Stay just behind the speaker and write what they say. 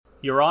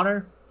Your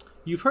Honor,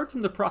 you've heard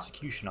from the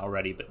prosecution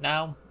already, but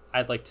now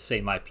I'd like to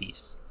say my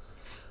piece.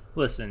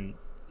 Listen,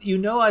 you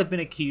know I've been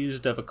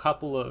accused of a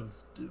couple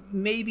of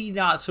maybe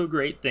not so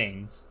great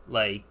things,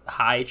 like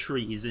high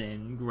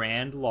treason,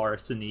 grand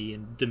larceny,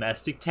 and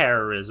domestic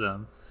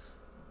terrorism.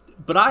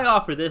 But I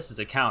offer this as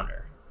a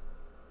counter.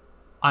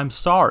 I'm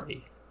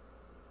sorry.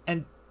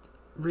 And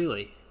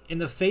really, in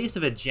the face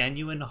of a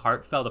genuine,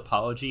 heartfelt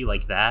apology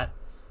like that,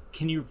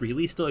 can you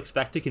really still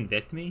expect to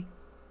convict me?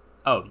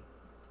 Oh,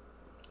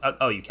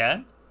 you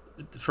can?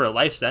 For a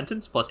life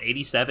sentence plus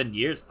 87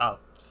 years? Oh,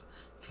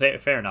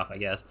 fair enough, I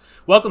guess.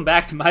 Welcome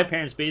back to My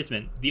Parents'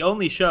 Basement, the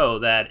only show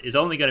that is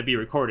only going to be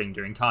recording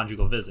during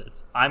conjugal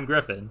visits. I'm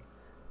Griffin.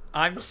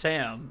 I'm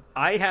Sam.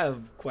 I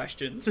have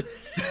questions.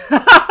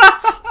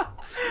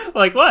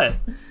 Like what?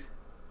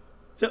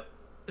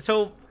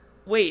 So,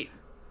 wait.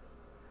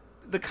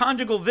 The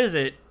conjugal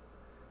visit,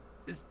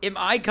 am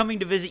I coming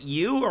to visit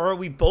you, or are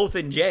we both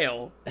in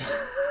jail?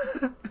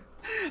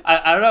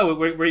 I don't know.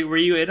 Were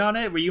you in on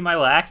it? Were you my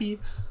lackey?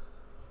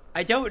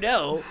 I don't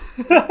know.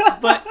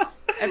 But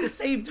at the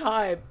same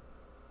time,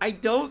 I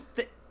don't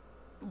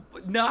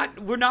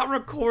we're not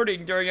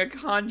recording during a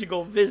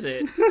conjugal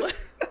visit.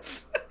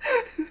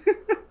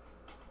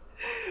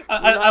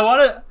 I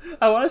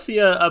want to see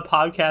a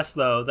podcast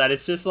though that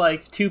it's just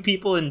like two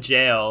people in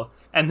jail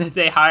and that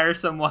they hire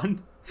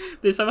someone.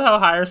 They somehow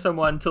hire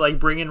someone to like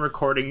bring in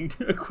recording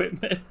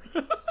equipment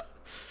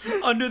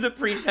under the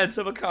pretense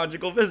of a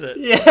conjugal visit.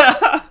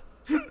 Yeah.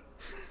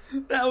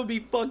 That would be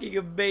fucking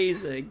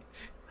amazing.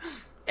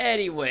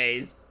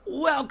 Anyways,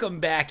 welcome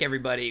back,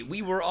 everybody.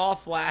 We were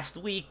off last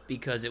week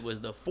because it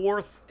was the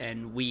 4th,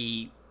 and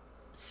we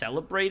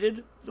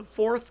celebrated the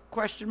 4th,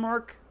 question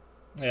mark?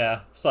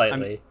 Yeah,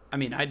 slightly. I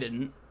mean, I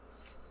didn't.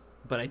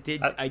 But I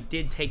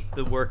did take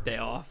the work day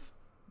off.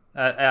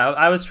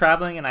 I was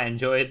traveling, and I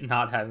enjoyed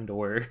not having to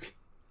work.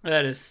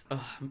 That is...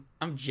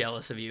 I'm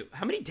jealous of you.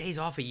 How many days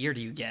off a year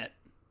do you get?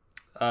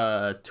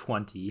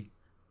 20.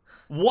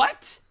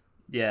 What?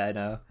 Yeah, I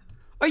know.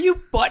 Are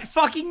you butt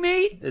fucking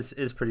me?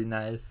 It's pretty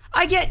nice.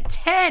 I get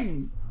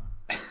 10.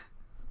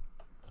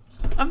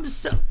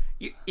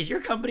 Is your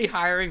company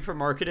hiring for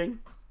marketing?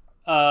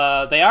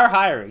 They are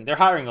hiring. They're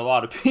hiring a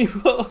lot of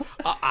people.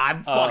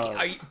 I'm fucking.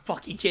 Are you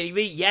fucking kidding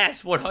me?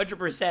 Yes,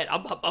 100%.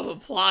 I'm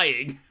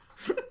applying.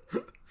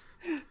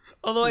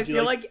 Although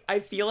I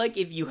feel like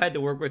if you had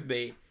to work with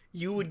me,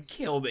 you would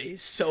kill me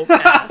so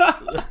fast.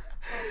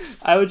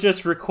 I would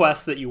just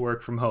request that you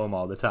work from home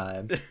all the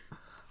time.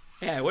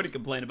 Yeah, I wouldn't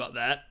complain about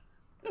that.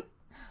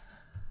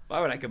 Why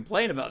would I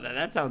complain about that?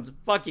 That sounds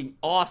fucking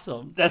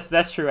awesome.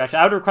 That's true, actually.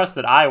 I would request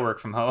that I work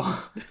from home.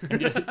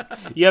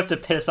 You have to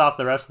piss off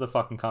the rest of the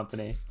fucking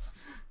company.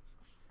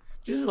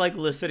 Just like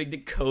listening to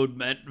code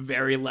meant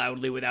very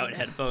loudly without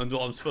headphones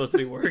while I'm supposed to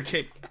be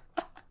working.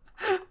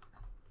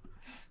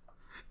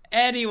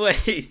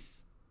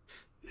 Anyways,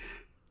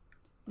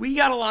 we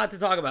got a lot to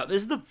talk about.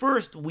 This is the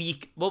first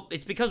week. Well,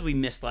 it's because we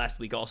missed last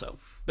week also.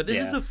 But this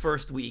is the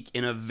first week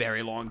in a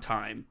very long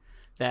time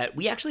that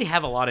we actually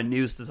have a lot of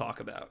news to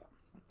talk about.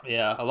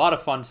 Yeah, a lot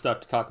of fun stuff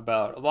to talk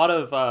about. A lot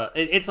of,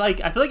 it's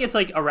like, I feel like it's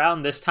like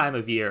around this time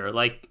of year,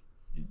 like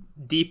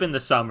deep in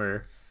the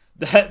summer,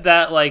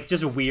 that like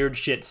just weird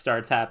shit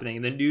starts happening.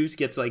 And the news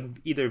gets like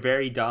either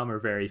very dumb or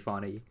very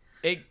funny.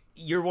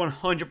 You're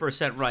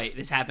 100% right.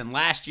 This happened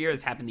last year.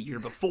 This happened the year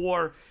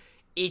before.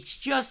 It's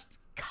just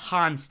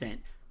constant.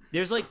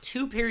 There's like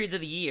 2 periods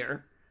of the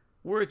year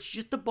where it's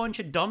just a bunch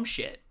of dumb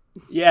shit.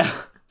 Yeah,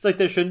 it's like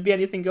there shouldn't be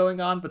anything going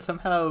on, but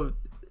somehow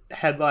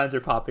headlines are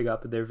popping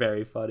up and they're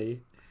very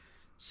funny.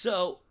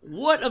 So,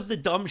 what of the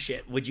dumb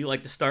shit would you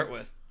like to start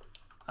with?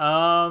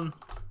 All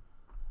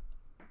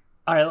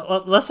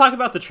right, let's talk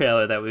about the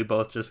trailer that we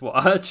both just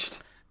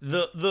watched.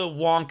 The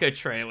Wonka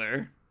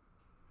trailer.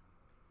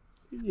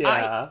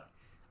 Yeah.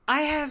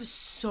 I have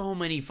so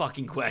many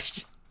fucking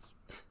questions.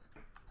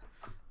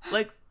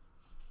 Like,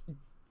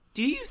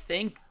 do you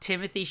think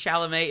Timothée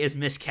Chalamet is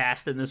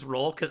miscast in this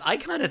role? Because I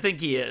kind of think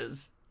he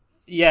is.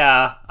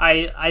 Yeah,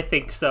 I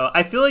think so.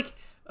 I feel like,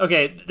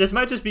 okay, this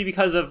might just be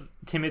because of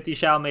Timothée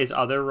Chalamet's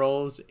other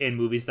roles in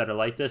movies that are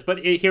like this, but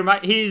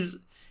he's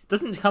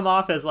doesn't come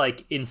off as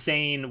like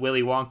insane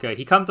Willy Wonka.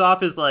 He comes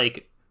off as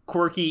like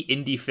quirky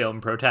indie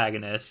film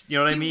protagonist. You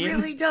know what I mean? He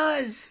really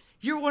does.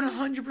 You're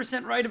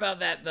 100% right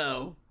about that,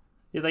 though.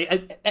 He's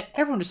like,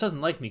 everyone just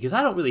doesn't like me because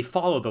I don't really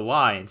follow the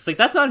lines. Like,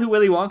 that's not who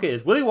Willy Wonka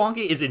is. Willy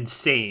Wonka is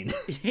insane.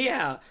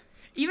 Yeah.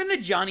 Even the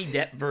Johnny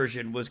Depp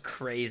version was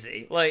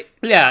crazy. Like,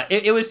 yeah,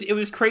 it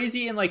was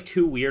crazy in like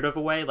too weird of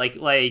a way. Like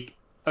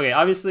okay,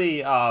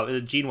 obviously,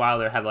 Gene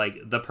Wilder had like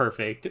the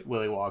perfect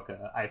Willy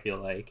Wonka. I feel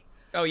like.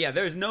 Oh yeah,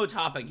 there's no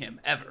topping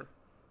him ever.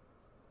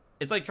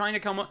 It's like trying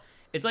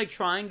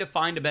to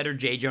find a better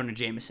J. Jonah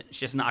Jameson. It's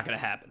just not gonna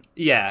happen.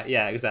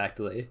 Yeah,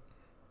 exactly.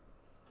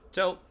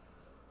 So,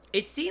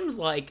 it seems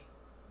like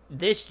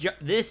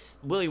this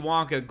Willy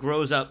Wonka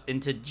grows up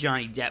into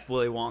Johnny Depp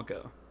Willy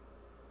Wonka.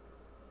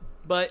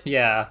 But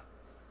yeah,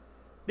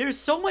 there's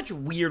so much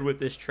weird with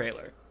this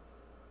trailer.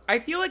 I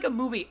feel like a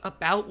movie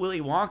about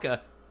Willy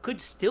Wonka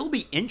could still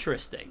be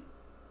interesting.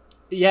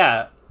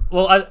 Yeah.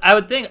 Well, I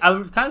would think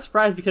I'm kind of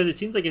surprised because it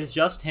seems like it's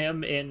just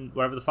him in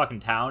whatever the fucking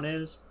town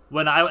is.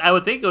 When I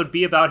would think it would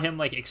be about him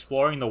like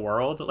exploring the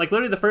world. Like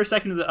literally the first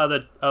second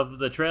of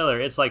the trailer,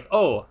 it's like,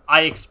 oh,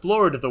 I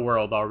explored the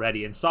world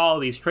already and saw all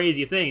these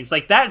crazy things.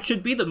 Like that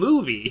should be the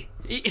movie.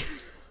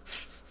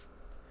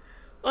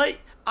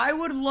 Like I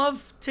would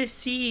love to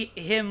see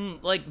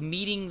him like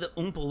meeting the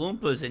Oompa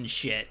Loompas and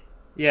shit.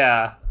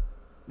 Yeah.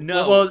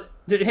 No. Well,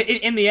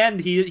 in the end,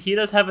 he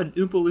does have an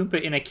Oompa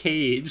Loompa in a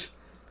cage.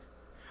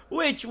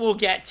 Which we'll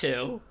get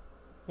to.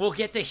 We'll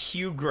get to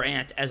Hugh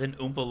Grant as an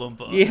Oompa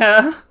Loompa.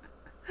 Yeah.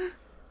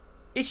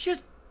 It's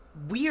just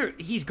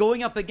weird. He's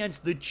going up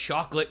against the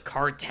chocolate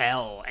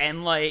cartel.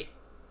 And, like,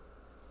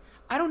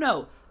 I don't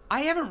know.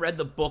 I haven't read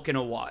the book in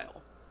a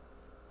while.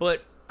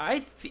 But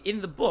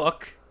in the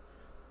book,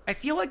 I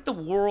feel like the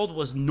world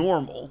was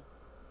normal.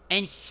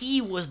 And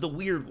he was the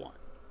weird one.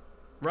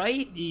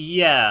 Right?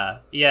 Yeah.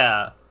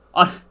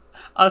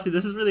 Honestly,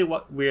 this is really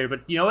weird,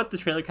 but you know what the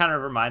trailer kind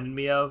of reminded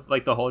me of?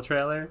 Like, the whole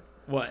trailer?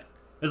 What?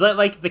 It's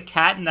like the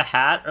Cat in the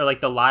Hat, or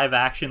like the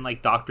live-action,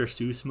 like, Dr.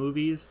 Seuss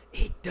movies.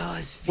 It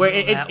does feel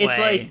that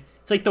way.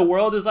 It's like the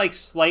world is, like,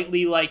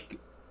 slightly, like,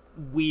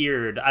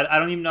 weird. I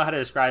don't even know how to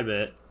describe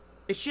it.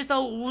 It's just a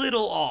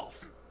little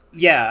off.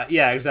 Yeah,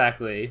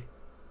 exactly.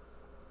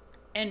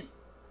 And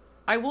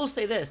I will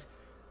say this.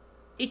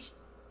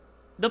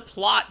 The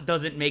plot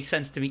doesn't make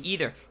sense to me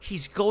either.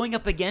 He's going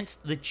up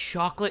against the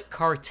chocolate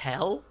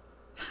cartel?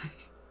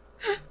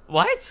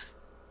 What?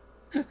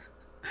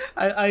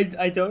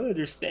 I don't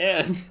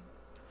understand.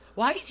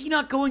 Why is he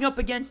not going up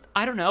against,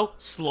 I don't know,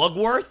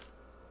 Slugworth?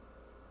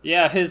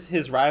 Yeah,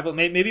 his rival.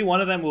 Maybe one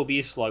of them will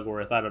be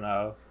Slugworth. I don't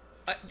know.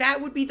 That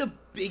would be the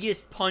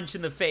biggest punch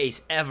in the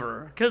face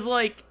ever. Because,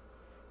 like,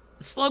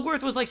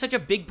 Slugworth was, like, such a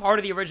big part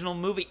of the original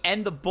movie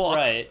and the book.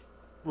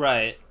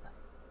 Right.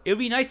 It would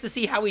be nice to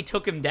see how he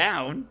took him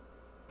down.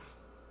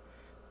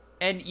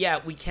 And, yeah,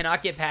 we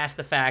cannot get past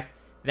the fact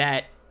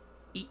that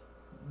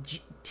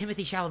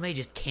Timothée Chalamet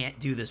just can't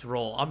do this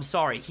role. I'm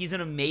sorry. He's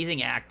an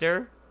amazing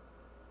actor.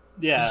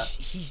 Yeah.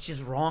 He's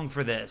just wrong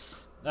for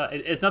this.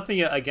 It's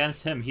nothing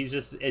against him.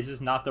 It's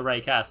just not the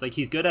right cast. Like,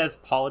 he's good as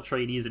Paul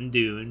Atreides in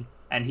Dune,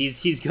 and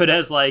he's good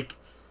as, like,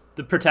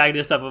 the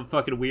protagonist of a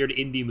fucking weird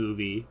indie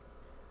movie.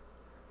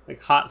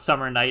 Like Hot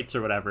Summer Nights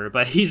or whatever,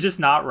 but he's just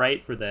not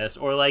right for this.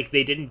 Or, like,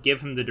 they didn't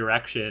give him the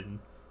direction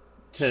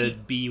to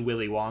be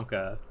Willy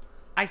Wonka.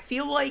 I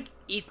feel like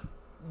if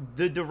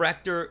the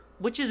director,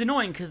 which is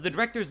annoying because the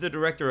director's the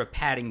director of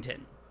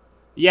Paddington.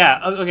 Yeah,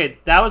 okay,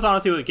 that was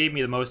honestly what gave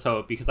me the most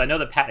hope, because I know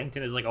that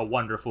Paddington is, like, a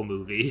wonderful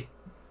movie.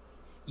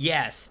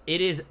 Yes, it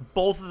is.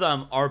 Both of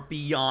them are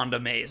beyond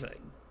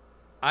amazing.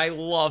 I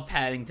love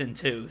Paddington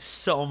 2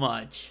 so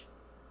much.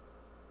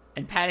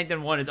 And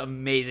Paddington 1 is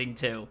amazing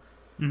too.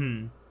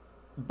 Mm-hmm.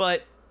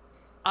 But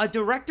a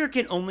director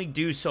can only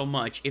do so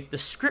much if the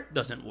script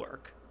doesn't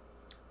work.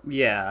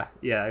 Yeah,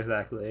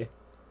 exactly.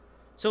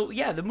 So,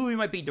 yeah, the movie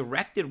might be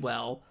directed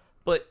well,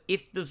 but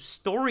if the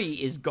story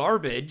is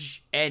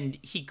garbage and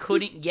he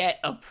couldn't get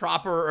a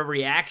proper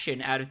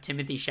reaction out of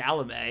Timothée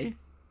Chalamet,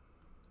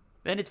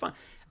 then it's fine.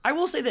 I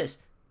will say this.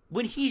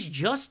 When he's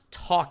just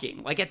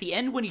talking, like at the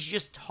end when he's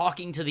just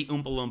talking to the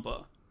Oompa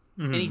Loompa,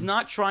 and he's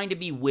not trying to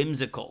be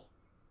whimsical,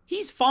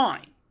 he's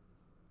fine.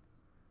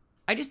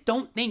 I just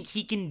don't think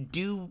he can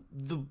do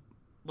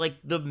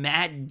the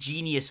mad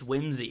genius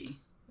whimsy.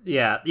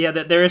 Yeah,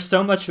 there is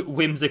so much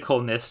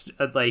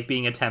whimsicalness like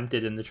being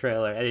attempted in the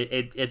trailer, and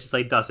it just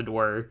like doesn't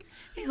work.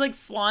 He's like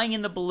flying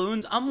in the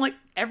balloons. I'm like,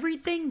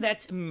 everything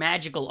that's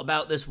magical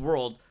about this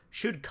world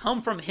should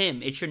come from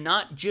him. It should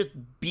not just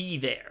be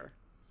there.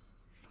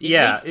 It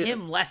makes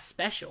him less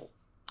special.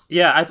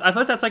 Yeah, I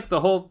feel like that's like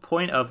the whole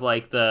point of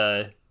like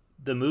the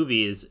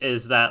movies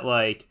is that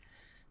like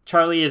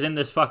Charlie is in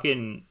this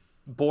fucking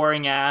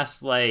boring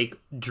ass like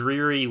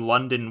dreary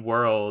London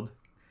world.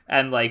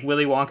 And, like,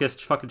 Willy Wonka's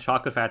fucking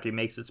chocolate factory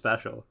makes it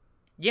special.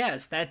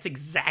 Yes, that's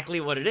exactly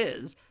what it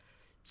is.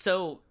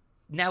 So,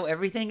 now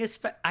everything is...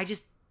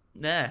 it's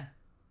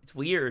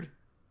weird.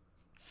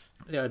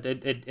 Yeah,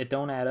 it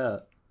don't add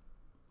up.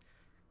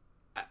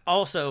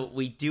 Also,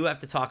 we do have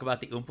to talk about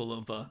the Oompa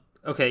Loompa.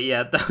 Okay,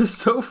 yeah, that was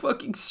so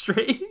fucking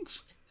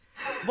strange.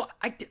 Well,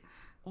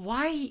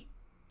 why?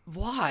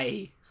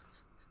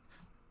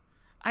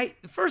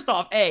 First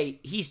off,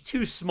 he's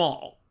too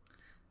small.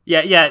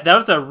 Yeah, that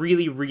was a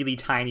really, really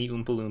tiny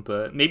Oompa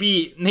Loompa.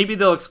 Maybe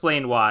they'll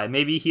explain why.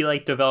 Maybe he,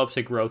 like, develops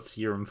a growth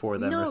serum for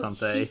them or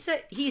something.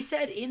 He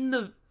said in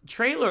the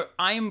trailer,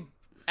 I'm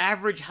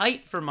average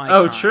height for my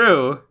Oh, time.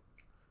 true.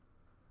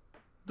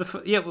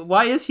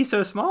 Why is he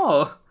so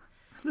small?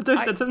 That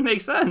doesn't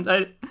make sense.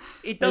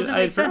 It doesn't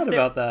make sense. I forgot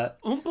about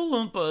that. Oompa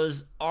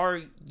Loompas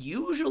are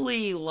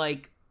usually,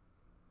 like,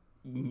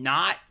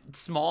 not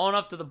small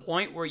enough to the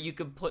point where you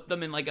could put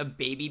them in, like, a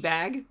baby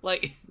bag.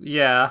 Like...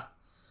 Yeah.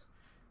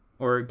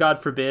 Or,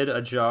 God forbid, a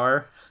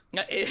jar.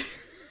 We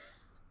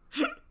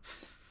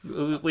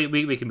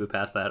can move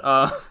past that.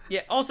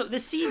 Yeah, also, the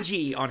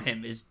CG on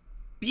him is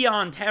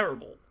beyond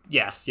terrible.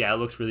 Yes, yeah, it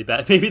looks really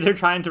bad. Maybe they're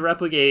trying to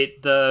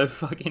replicate the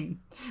fucking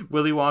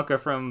Willy Wonka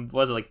from,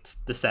 was it like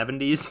the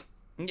 70s?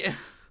 Yeah.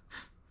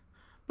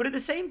 But at the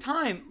same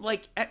time,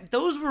 like,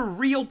 those were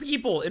real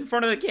people in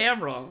front of the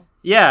camera.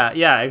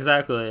 Yeah,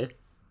 exactly.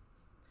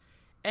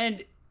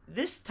 And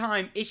this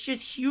time, it's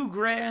just Hugh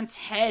Grant's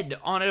head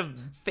on a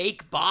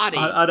fake body.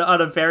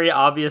 On a very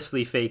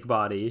obviously fake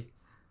body.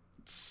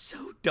 It's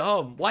so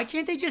dumb. Why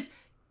can't they just,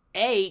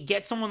 A,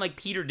 get someone like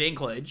Peter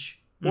Dinklage,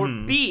 or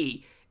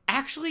B,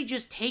 actually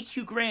just take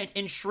Hugh Grant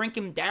and shrink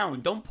him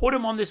down? Don't put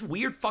him on this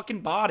weird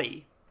fucking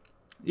body.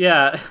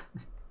 Yeah.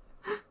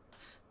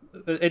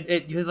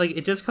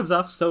 It just comes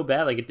off so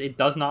bad. Like, it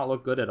does not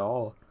look good at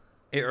all.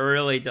 It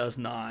really does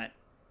not.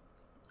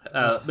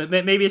 But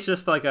maybe it's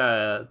just like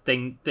a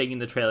thing in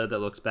the trailer that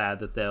looks bad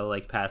that they'll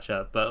like patch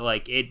up. But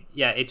like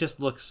it just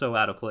looks so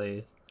out of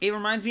place. It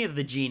reminds me of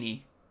the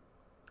genie.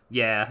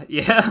 Yeah.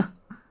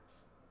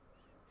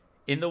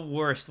 In the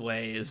worst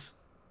ways.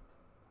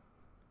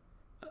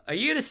 Are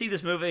you gonna see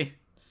this movie?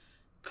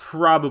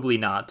 Probably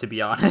not, to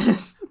be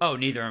honest. Oh,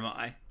 neither am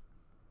I.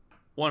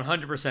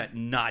 100%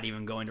 not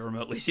even going to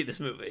remotely see this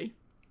movie.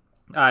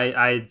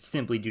 I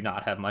simply do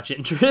not have much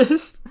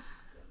interest.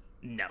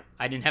 No,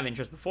 I didn't have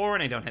interest before,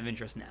 and I don't have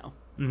interest now.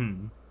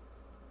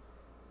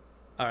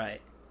 All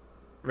right,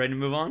 ready to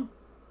move on?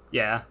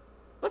 Yeah.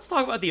 Let's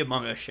talk about the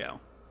Among Us show.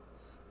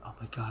 Oh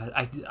my god,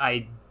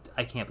 I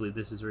can't believe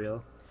this is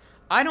real.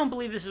 I don't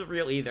believe this is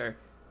real either,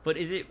 but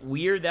is it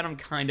weird that I'm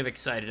kind of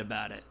excited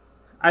about it?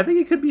 I think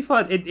it could be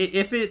fun.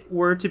 If it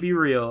were to be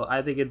real,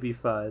 I think it'd be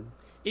fun.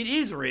 It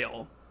is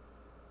real.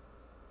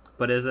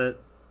 But is it?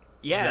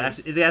 Yes.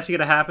 Is it actually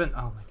going to happen?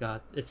 Oh my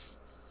god, it's...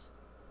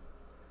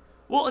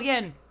 Well,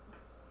 again,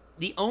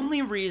 the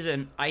only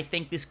reason I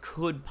think this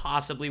could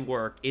possibly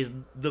work is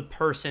the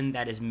person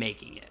that is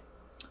making it.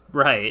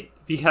 Right,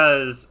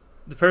 because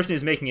the person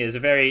who's making it is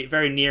very,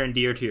 very near and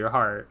dear to your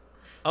heart.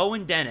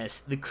 Owen Dennis,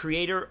 the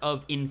creator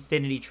of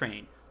Infinity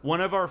Train, one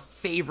of our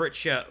favorite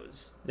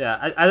shows.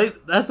 Yeah, I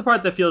think that's the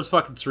part that feels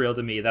fucking surreal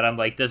to me, that I'm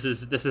like, this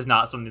is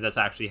not something that's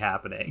actually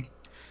happening.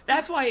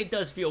 That's why it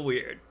does feel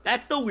weird.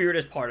 That's the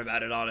weirdest part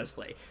about it,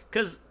 honestly.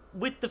 Because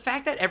with the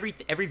fact that every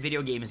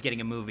video game is getting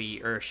a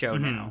movie or a show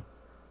now,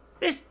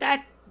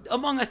 that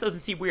Among Us doesn't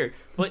seem weird.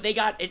 But they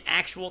got an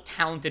actual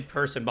talented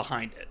person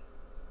behind it.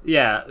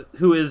 Yeah,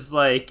 who is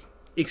like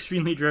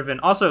extremely driven.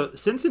 Also,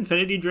 since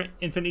Infinity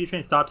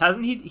Train stopped,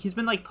 hasn't he's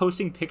been like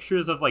posting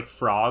pictures of like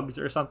frogs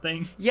or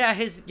something? Yeah,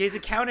 his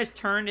account has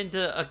turned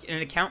into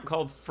an account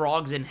called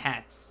Frogs in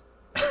Hats.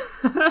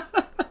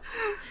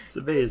 It's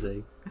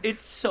amazing.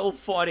 It's so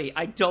funny.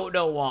 I don't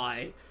know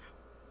why.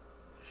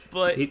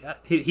 But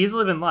he's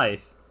living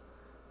life.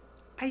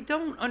 I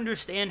don't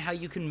understand how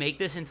you can make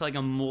this into like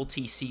a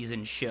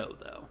multi-season show,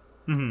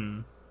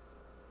 though.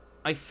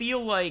 I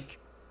feel like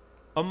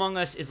Among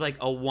Us is like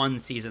a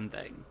one-season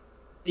thing.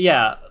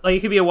 Yeah, like it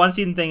could be a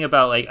one-season thing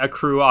about like a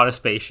crew on a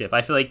spaceship.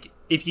 I feel like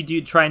if you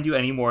do try and do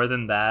any more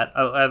than that,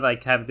 I'd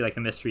like have it be like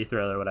a mystery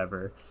thriller or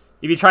whatever.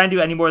 If you try and do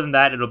any more than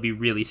that, it'll be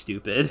really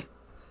stupid.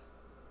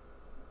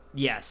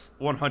 Yes,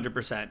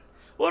 100%.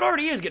 Well, it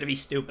already is going to be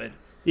stupid.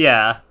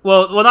 Yeah.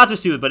 Well, not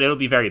just stupid, but it'll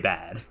be very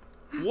bad.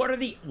 What are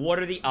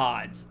the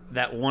odds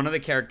that one of the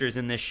characters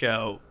in this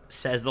show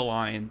says the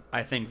line,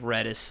 "I think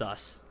red is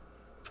sus"?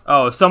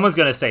 Oh, someone's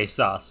going to say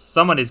sus.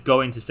 Someone is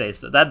going to say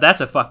sus. That's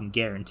a fucking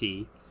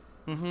guarantee.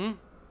 100%.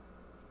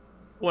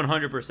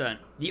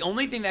 The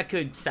only thing that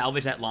could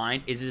salvage that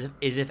line is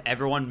if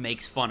everyone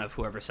makes fun of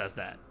whoever says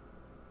that.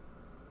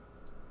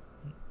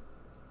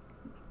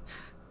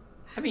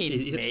 I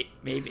mean,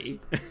 maybe.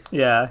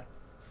 Yeah.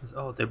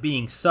 Oh, they're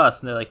being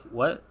sus. And they're like,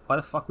 what? Why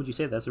the fuck would you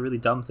say that? That's a really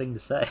dumb thing to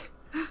say.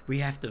 We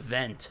have to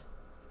vent.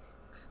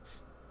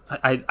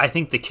 I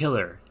think the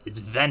killer is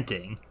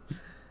venting.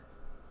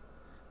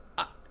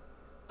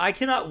 I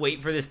cannot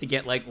wait for this to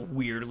get, like,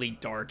 weirdly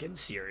dark and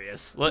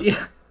serious.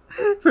 Yeah.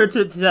 For it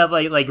to have,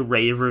 like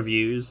rave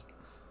reviews.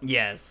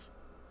 Yes.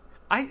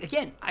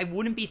 I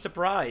wouldn't be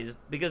surprised,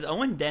 because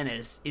Owen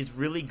Dennis is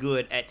really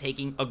good at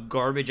taking a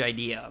garbage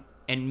idea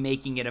and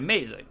making it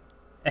amazing.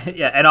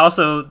 Yeah, and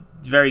also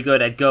very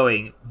good at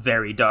going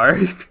very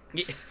dark.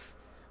 Yeah.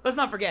 Let's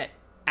not forget,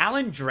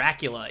 Alan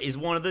Dracula is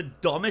one of the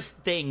dumbest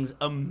things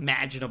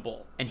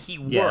imaginable, and he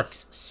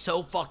works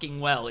so fucking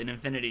well in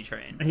Infinity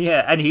Train.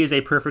 Yeah, and he is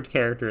a perfect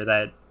character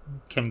that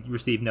can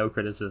receive no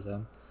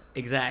criticism.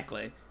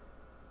 Exactly.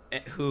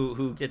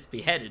 Who gets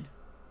beheaded.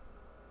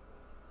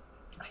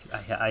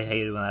 I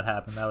hated when that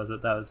happened.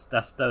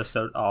 That was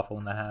so awful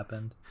when that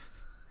happened.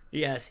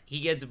 Yes,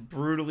 he gets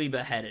brutally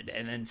beheaded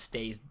and then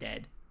stays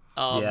dead.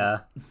 Yeah.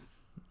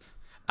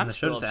 And the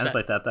show just ends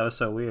like that. That was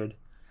so weird.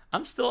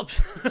 I'm still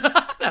upset.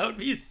 That would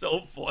be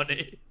so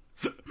funny.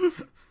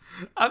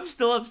 I'm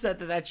still upset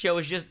that show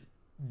is just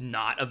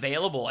not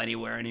available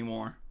anywhere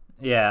anymore.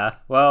 Yeah,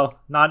 well,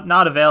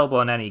 not available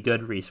in any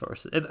good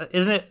resources.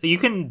 Isn't it? You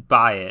can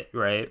buy it,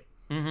 right?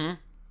 You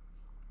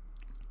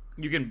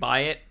can buy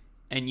it,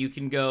 and you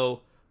can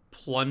go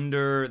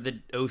plunder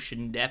the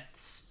ocean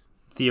depths.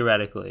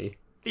 Theoretically.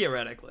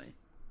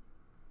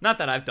 Not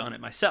that I've done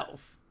it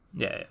myself.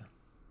 Yeah.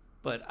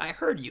 but I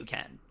heard you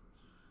can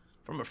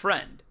from a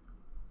friend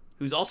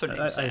who's also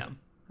named Sam.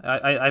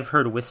 I've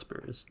heard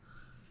whispers.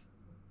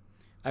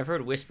 I've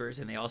heard whispers,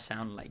 and they all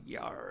sound like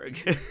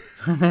yarg.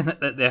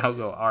 They all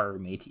go, "Arr,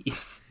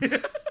 mateys."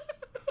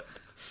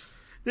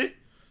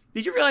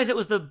 Did you realize it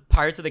was the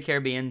Pirates of the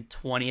Caribbean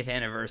 20th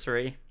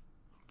anniversary?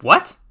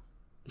 What?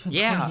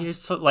 Yeah. 20 years?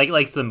 So,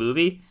 like the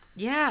movie?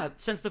 Yeah,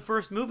 since the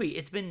first movie.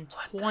 It's been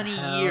 20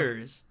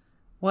 years.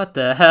 What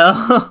the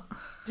hell?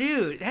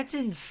 Dude, that's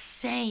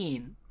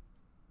insane.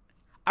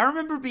 I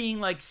remember being,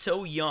 like,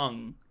 so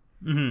young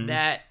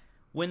that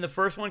when the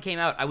first one came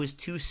out, I was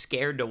too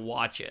scared to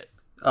watch it.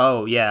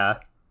 Oh, yeah.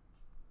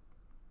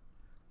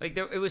 Like,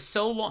 it was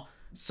so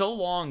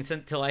long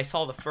until I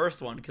saw the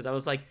first one, because I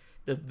was like,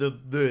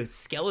 the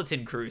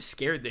skeleton crew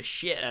scared the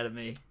shit out of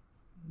me.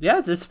 Yeah,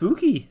 it's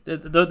spooky.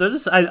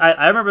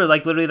 I remember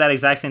like literally that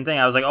exact same thing.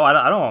 I was like, oh,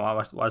 I don't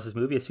want to watch this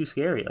movie. It's too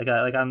scary.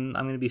 I'm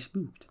gonna be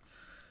spooked.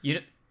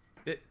 You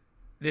know,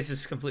 this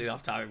is completely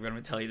off topic. I'm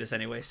gonna tell you this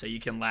anyway, so you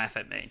can laugh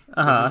at me.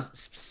 Uh-huh.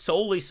 This is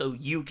solely so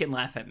you can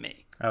laugh at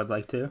me. I would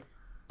like to.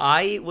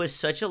 I was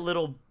such a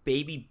little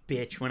baby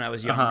bitch when I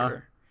was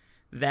younger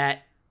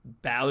that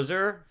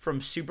Bowser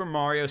from Super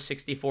Mario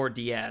 64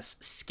 DS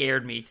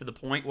scared me to the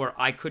point where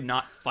I could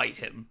not fight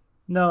him.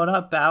 No,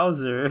 not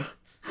Bowser.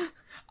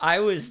 I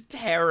was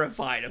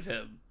terrified of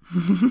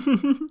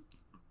him.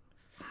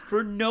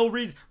 For no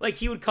reason. Like,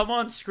 he would come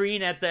on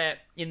screen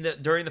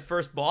during the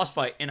first boss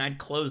fight, and I'd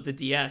close the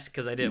DS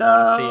because I didn't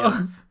want to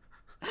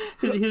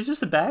see him. He was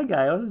just a bad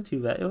guy. It wasn't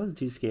too bad. It wasn't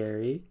too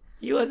scary.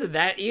 He wasn't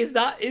that. He is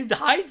not, in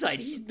hindsight,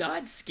 he's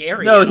not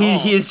scary. No, at all.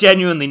 he is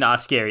genuinely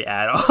not scary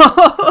at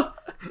all.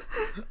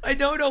 I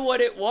don't know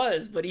what it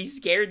was, but he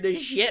scared the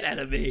shit out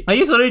of me. I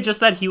used literally just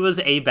that he was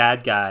a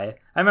bad guy.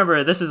 I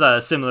remember this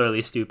is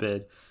similarly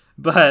stupid,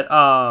 but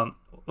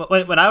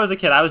when I was a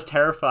kid, I was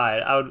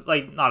terrified. I would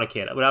like not a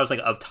kid, when I was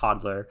like a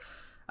toddler,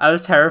 I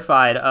was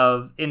terrified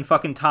of in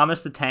fucking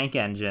Thomas the Tank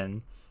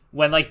Engine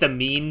when like the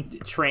mean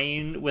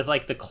train with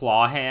like the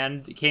claw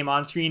hand came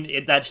on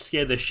screen. That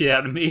scared the shit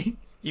out of me.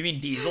 You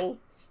mean Diesel?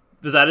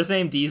 Was that his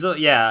name? Diesel?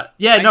 Yeah.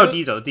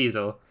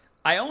 Diesel.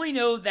 I only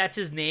know that's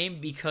his name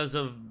because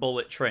of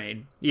Bullet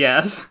Train.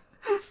 Yes.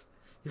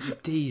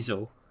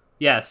 Diesel.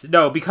 Yes.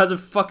 No, because of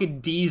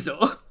fucking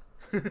Diesel.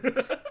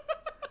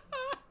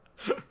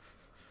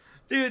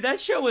 Dude, that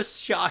show was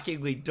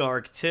shockingly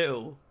dark,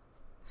 too.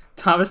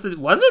 Was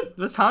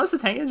Thomas the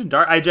Tank Engine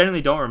dark? I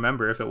genuinely don't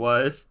remember if it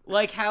was.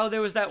 Like how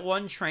there was that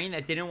one train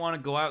that didn't want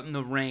to go out in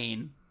the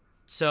rain.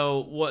 So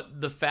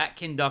what the fat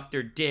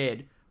conductor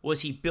did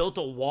was he built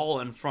a wall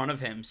in front of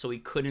him so he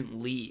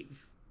couldn't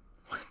leave.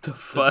 What the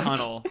fuck?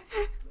 Tunnel.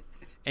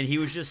 And he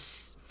was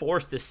just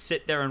forced to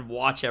sit there and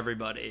watch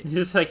everybody. He's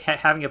just like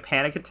having a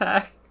panic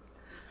attack?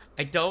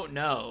 I don't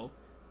know,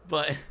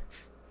 but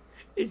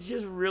it's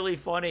just really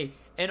funny.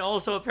 And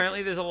also,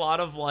 apparently, there's a lot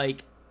of,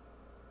 like,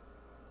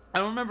 I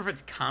don't remember if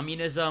it's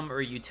communism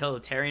or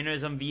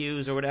utilitarianism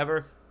views or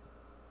whatever,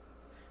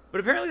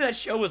 but apparently that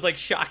show was, like,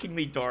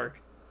 shockingly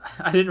dark.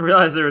 I didn't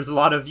realize there was a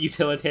lot of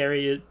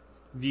utilitarian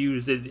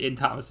views in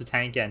Thomas the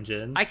Tank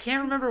Engine. I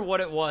can't remember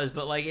what it was,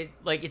 but,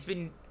 it's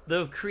been,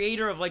 the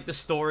creator of, like, the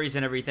stories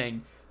and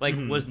everything,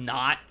 was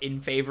not in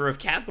favor of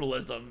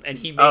capitalism, and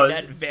he made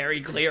that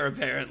very clear,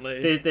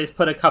 apparently. They just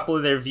put a couple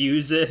of their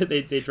views in,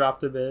 they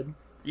dropped them in.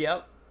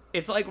 Yep.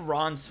 It's like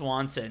Ron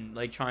Swanson,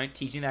 like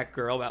teaching that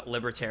girl about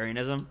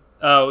libertarianism.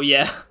 Oh,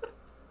 yeah.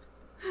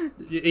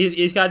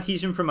 He's got to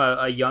teach him from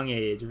a young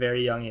age, a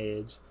very young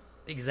age.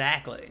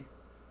 Exactly.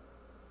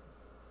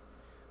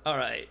 All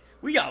right.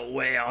 We got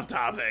way off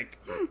topic.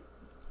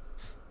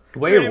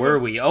 Where were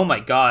we? Oh,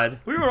 my God.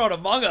 We were on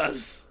Among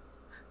Us.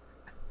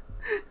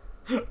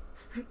 You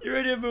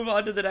ready to move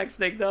on to the next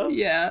thing, though?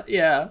 Yeah.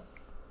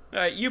 All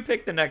right, you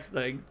pick the next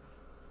thing.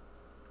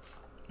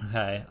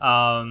 Okay,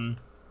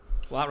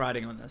 A lot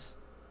riding on this.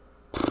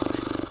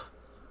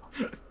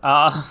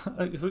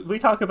 we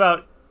talk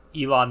about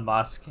Elon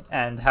Musk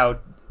and how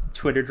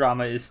Twitter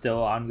drama is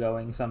still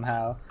ongoing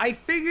somehow. I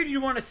figured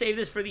you'd want to save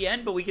this for the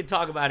end, but we can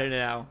talk about it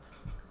now.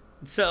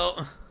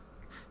 So,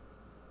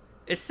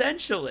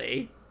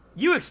 essentially,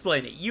 you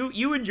explain it.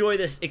 You enjoy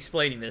this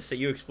explaining this, so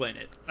you explain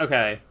it.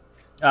 Okay.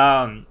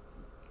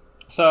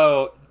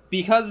 So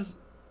because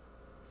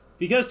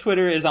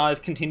Twitter is on its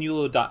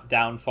continual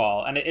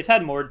downfall, and it's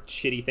had more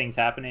shitty things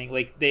happening.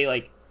 Like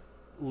they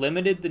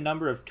limited the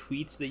number of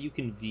tweets that you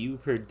can view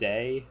per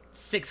day.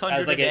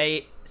 600 a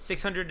day.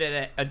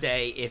 600 a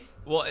day.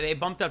 They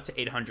bumped up to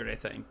 800, I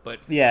think. But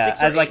yeah,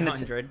 as like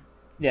 800.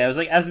 Yeah, it was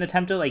like as an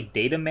attempt at like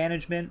data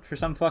management for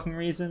some fucking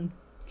reason.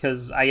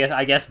 Because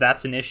I guess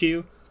that's an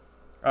issue.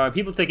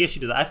 People take issue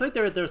to that. I feel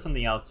like there was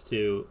something else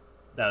too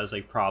that was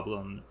like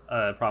problem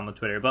with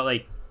Twitter. But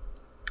like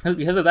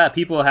because of that,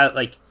 people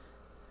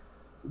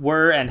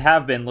were and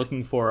have been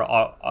looking for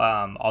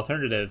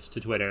alternatives to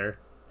Twitter,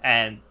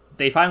 and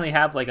they finally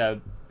have like a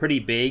pretty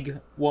big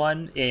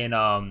one in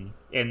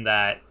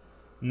that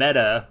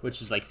Meta,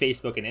 which is like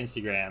Facebook and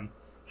Instagram,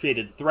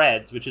 created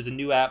Threads, which is a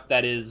new app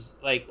that is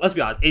like, let's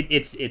be honest,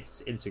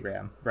 it's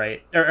Instagram,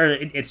 right? Or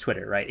it's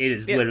Twitter, right? It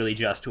is literally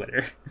just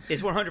Twitter.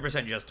 It's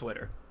 100% just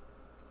Twitter.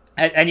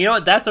 And you know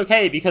what? That's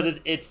okay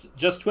because it's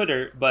just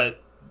Twitter,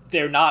 but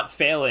they're not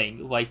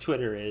failing like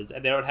Twitter is,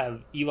 and they don't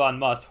have Elon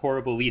Musk's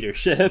horrible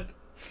leadership.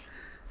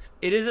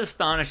 It is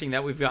astonishing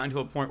that we've gotten to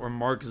a point where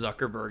Mark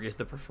Zuckerberg is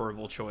the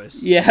preferable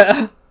choice.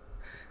 Yeah.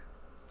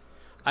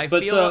 I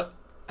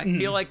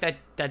feel like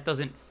that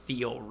doesn't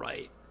feel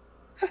right.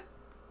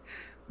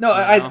 No,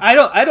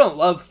 I don't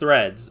love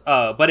Threads,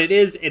 but it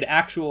is an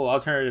actual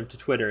alternative to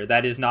Twitter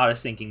that is not a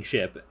sinking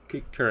ship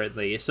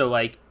currently. So,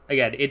 like,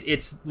 again,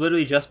 it's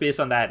literally just based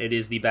on that. It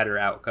is the better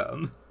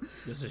outcome.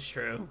 This is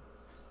true.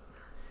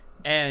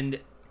 And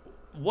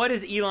what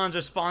has Elon's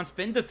response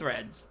been to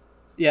Threads?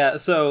 Yeah,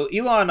 so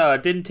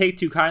Elon didn't take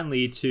too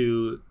kindly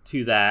to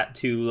that,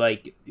 to,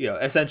 like, you know,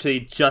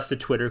 essentially just a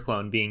Twitter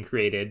clone being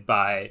created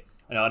by,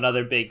 you know,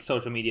 another big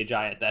social media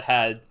giant that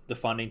had the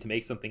funding to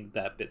make something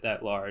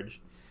that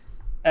large.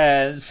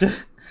 And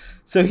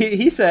so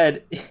he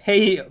said,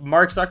 "Hey,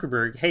 Mark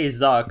Zuckerberg, hey,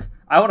 Zuck,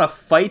 I want to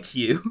fight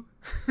you."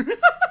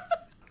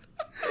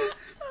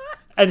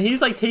 And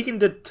he's like taken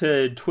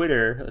to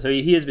Twitter, so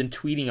he has been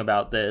tweeting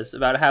about this,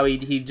 about how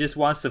he just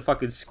wants to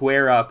fucking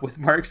square up with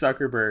Mark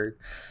Zuckerberg.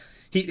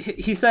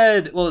 He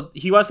said, well,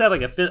 he wants to have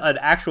like an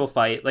actual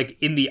fight, like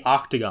in the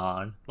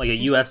octagon, like a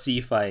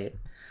UFC fight.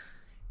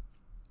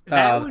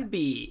 That would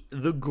be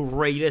the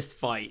greatest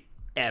fight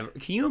ever.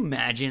 Can you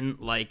imagine,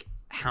 like,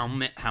 how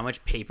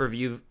much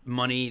pay-per-view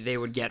money they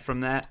would get from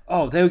that?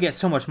 Oh, they would get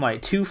so much money.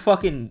 Two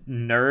fucking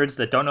nerds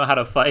that don't know how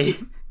to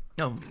fight.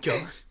 Oh,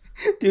 God.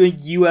 Doing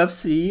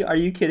UFC? Are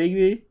you kidding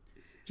me?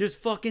 Just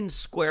fucking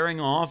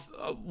squaring off.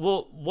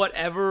 Well,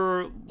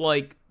 whatever,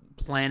 like,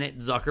 planet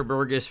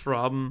Zuckerberg is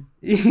from.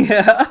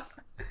 Yeah.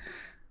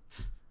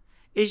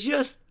 It's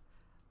just,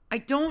 I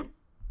don't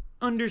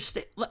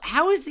understand.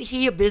 How is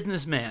he a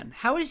businessman?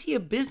 How is he a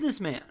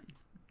businessman?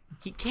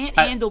 He can't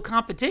handle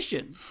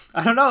competition.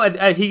 I don't know.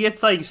 And he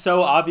gets, like,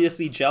 so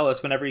obviously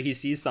jealous whenever he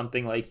sees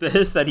something like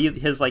this that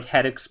his like,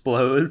 head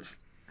explodes.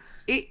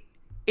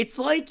 It's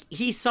like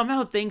he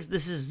somehow thinks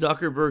this is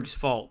Zuckerberg's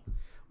fault.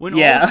 When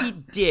all he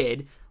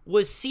did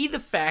was see the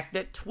fact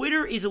that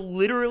Twitter is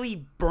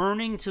literally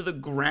burning to the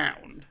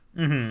ground.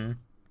 Mm-hmm.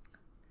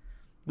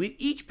 With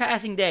each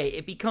passing day,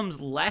 it becomes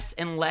less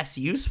and less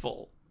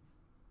useful.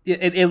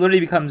 It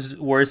literally becomes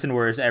worse and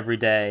worse every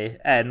day,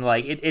 and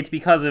like it's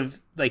because of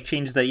like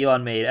changes that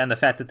Elon made and the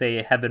fact that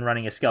they have been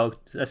running a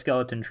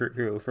skeleton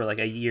crew for like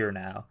a year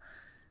now,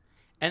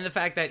 and the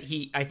fact that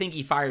I think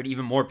he fired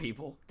even more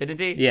people, didn't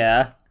he?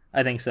 Yeah,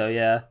 I think so.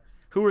 Yeah,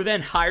 who were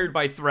then hired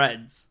by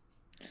Threads.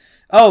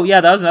 Oh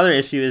yeah, that was another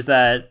issue. Is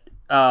that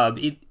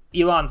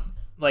Elon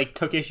like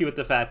took issue with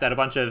the fact that a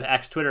bunch of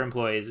ex-Twitter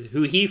employees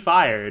who he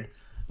fired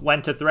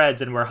went to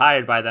Threads and were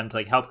hired by them to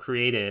like help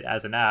create it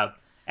as an app.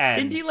 And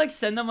didn't he like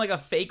send them like a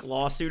fake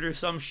lawsuit or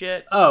some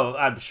shit? Oh,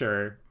 I'm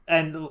sure.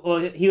 And well,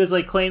 he was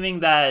like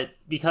claiming that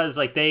because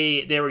like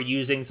they were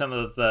using some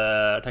of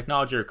the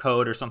technology or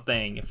code or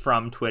something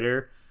from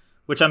Twitter,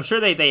 which I'm sure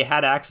they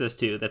had access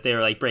to, that they were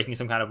like breaking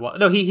some kind of law.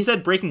 No, he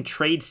said breaking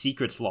trade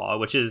secrets law,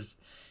 which is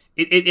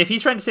if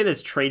he's trying to say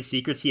that's trade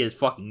secrets, he has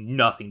fucking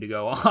nothing to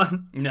go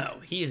on. No,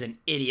 he is an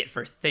idiot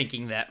for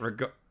thinking that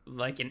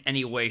like in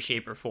any way,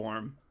 shape, or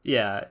form.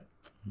 Yeah.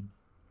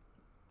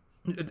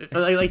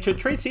 Like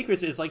trade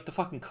secrets is like the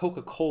fucking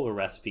Coca-Cola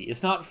recipe.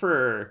 It's not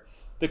for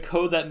the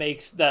code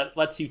that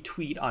lets you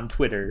tweet on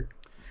Twitter.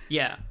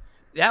 Yeah,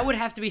 that would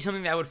have to be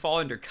something that would fall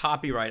under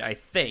copyright. I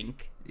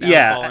think. That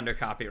would fall under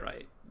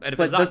copyright. But if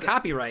it's not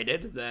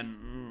copyrighted,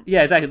 then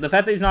yeah, exactly. The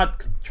fact that he's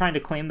not trying to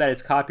claim that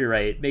it's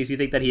copyright makes you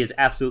think that he has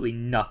absolutely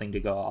nothing to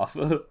go off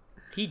of.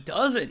 He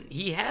doesn't.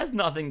 He has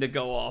nothing to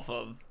go off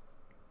of.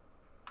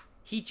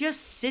 He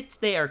just sits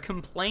there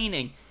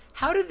complaining.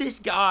 How did this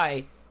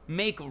guy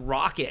make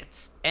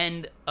rockets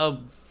and a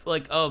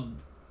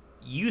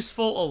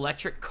useful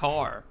electric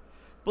car,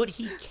 but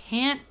he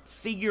can't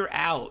figure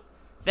out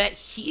that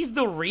he's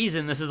the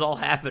reason this is all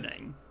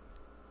happening?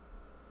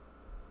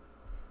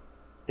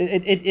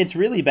 It's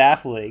really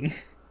baffling.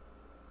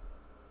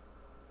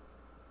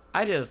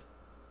 I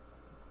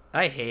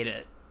hate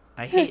it.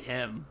 I hate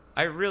him.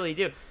 I really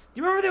do. Do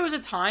you remember there was a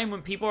time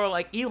when people were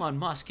like, Elon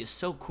Musk is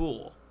so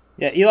cool?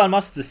 Yeah, Elon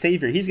Musk is the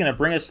savior. He's gonna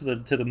bring us to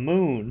the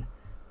moon.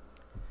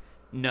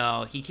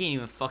 No, he can't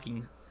even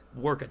fucking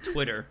work a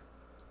Twitter.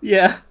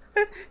 Yeah.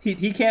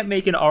 He can't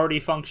make an already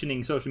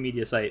functioning social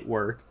media site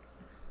work.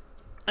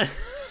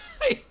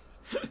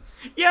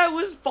 Yeah, it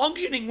was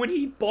functioning when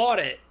he bought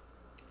it.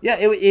 Yeah,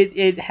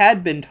 it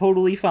had been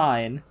totally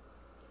fine.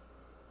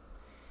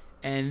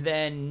 And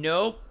then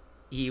nope,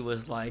 he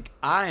was like,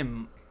 I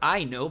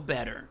know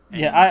better.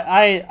 And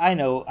yeah, I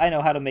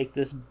know how to make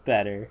this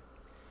better.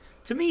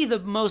 To me, the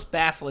most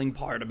baffling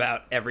part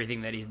about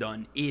everything that he's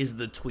done is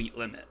the tweet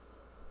limit.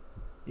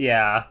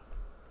 Yeah.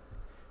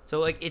 So,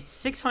 like, it's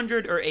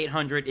 600 or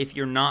 800 if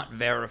you're not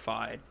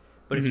verified.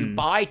 But if you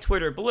buy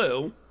Twitter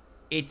Blue,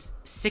 it's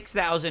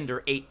 6,000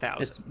 or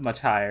 8,000. It's much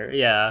higher,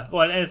 yeah.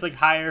 Well, and it's, like,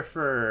 higher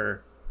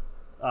for...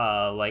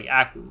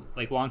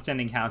 like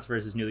long-standing accounts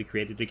versus newly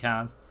created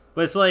accounts.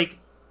 But it's like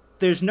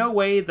there's no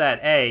way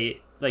that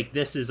like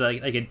this is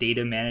like a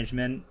data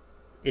management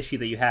issue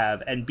that you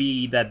have, and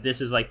B, that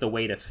this is like the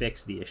way to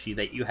fix the issue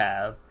that you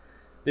have.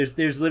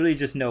 There's literally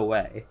just no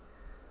way.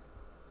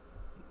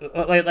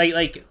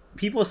 Like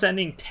people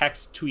sending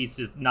text tweets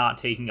is not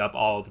taking up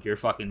all of your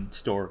fucking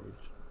storage.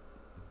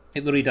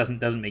 It literally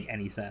doesn't make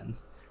any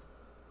sense.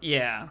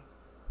 Yeah.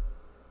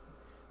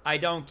 I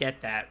don't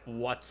get that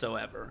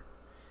whatsoever.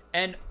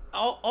 And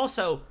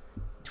also,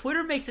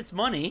 Twitter makes its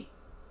money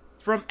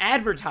from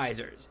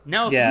advertisers.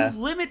 Now, if you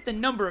limit the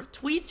number of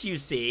tweets you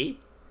see,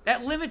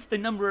 that limits the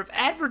number of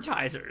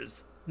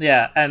advertisers.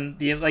 Yeah, and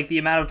the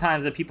amount of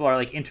times that people are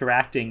like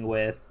interacting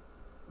with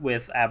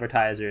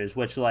advertisers,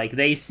 which like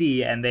they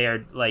see and they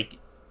are like,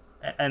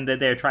 and that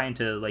they're trying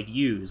to like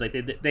use, like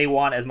they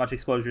want as much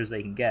exposure as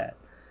they can get.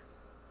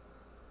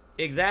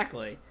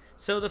 Exactly.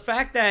 So the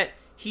fact that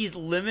he's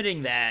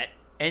limiting that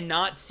and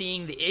not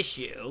seeing the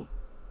issue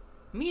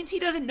means he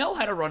doesn't know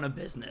how to run a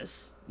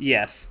business.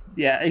 Yes.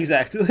 Yeah,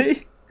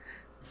 exactly.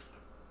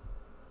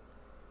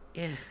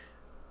 Yeah.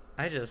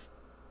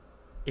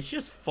 It's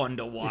just fun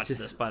to watch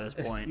this by this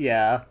point.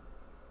 Yeah.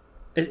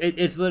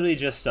 It's literally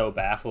just so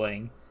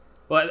baffling.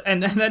 Well,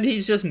 and then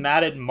he's just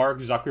mad at Mark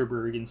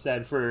Zuckerberg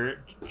instead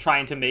for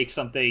trying to make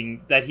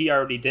something that he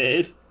already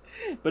did,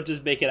 but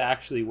just make it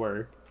actually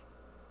work.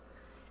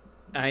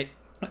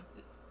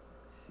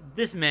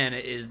 This man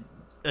is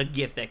a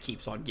gift that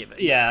keeps on giving.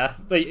 Yeah,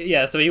 but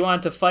yeah, so he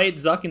wanted to fight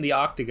Zuck in the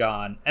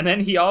octagon, and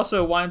then he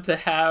also wanted to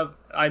have,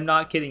 I'm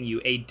not kidding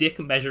you, a dick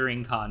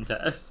measuring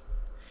contest.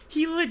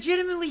 He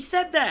legitimately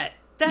said that.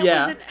 That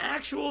was an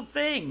actual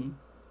thing.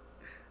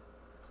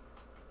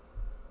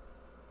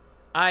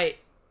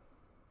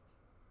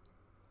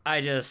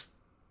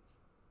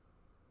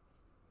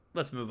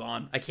 Let's move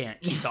on. I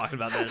can't keep talking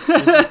about this.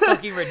 This is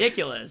fucking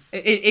ridiculous.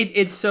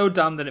 It's so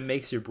dumb that it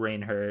makes your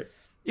brain hurt.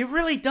 It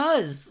really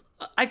does.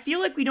 I feel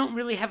like we don't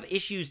really have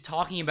issues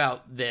talking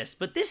about this,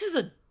 but this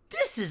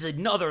is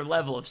another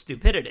level of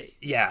stupidity.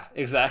 Yeah,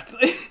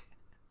 exactly.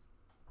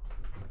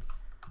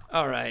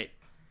 All right.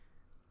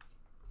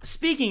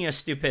 Speaking of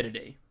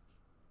stupidity,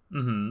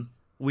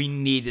 we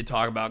need to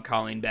talk about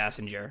Colleen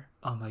Bassinger.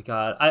 Oh my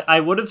god. I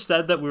would have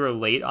said that we were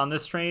late on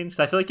this train, because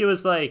I feel like it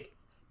was like,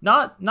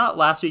 not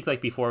last week,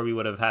 like before we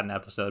would have had an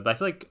episode, but I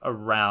feel like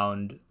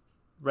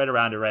right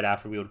around or right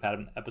after we would have had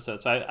an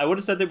episode. So I would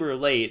have said that we were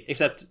late,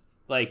 except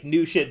like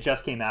new shit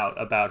just came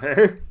out about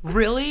her.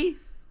 Really?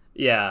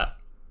 Yeah.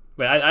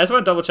 But I just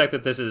want to double check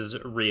that this is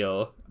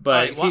real.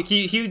 But right,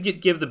 he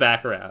would give the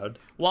background.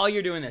 While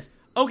you're doing this.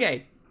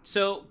 Okay,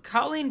 so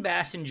Colleen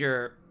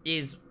Bassinger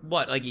is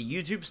what, like a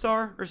YouTube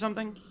star or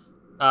something?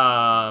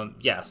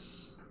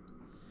 Yes.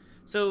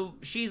 So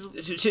she's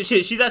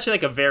actually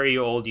like a very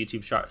old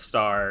YouTube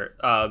star.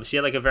 She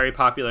had like a very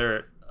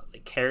popular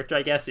character,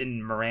 I guess,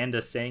 in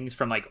Miranda Sings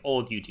from like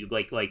old YouTube,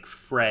 like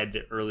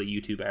Fred early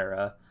YouTube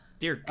era.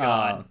 Dear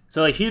God.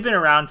 So like she's been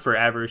around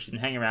forever. She's been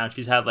hanging around.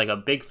 She's had like a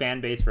big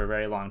fan base for a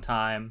very long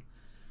time,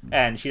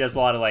 and she does a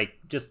lot of like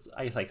just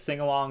I guess like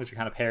sing-alongs or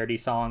kind of parody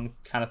song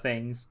kind of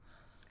things.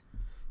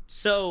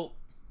 So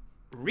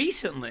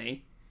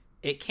recently,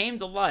 it came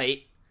to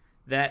light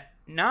that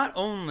not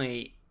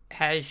only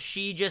has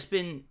she just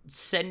been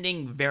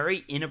sending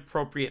very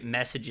inappropriate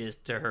messages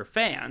to her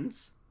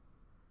fans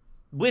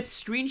with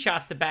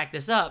screenshots to back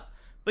this up,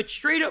 but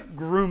straight up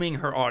grooming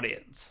her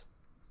audience.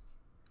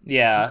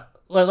 Yeah.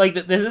 Like,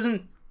 this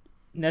isn't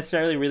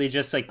necessarily really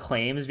just, like,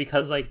 claims,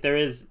 because, like, there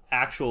is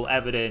actual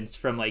evidence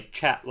from, like,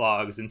 chat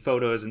logs and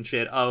photos and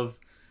shit of,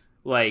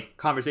 like,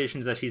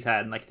 conversations that she's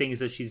had and, like, things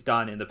that she's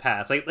done in the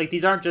past. Like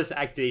these aren't just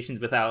accusations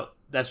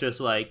that's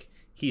just, like,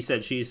 he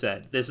said, she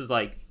said. This is,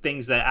 like,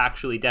 things that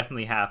actually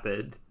definitely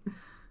happened.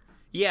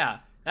 Yeah.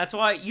 That's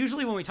why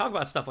usually when we talk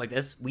about stuff like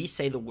this, we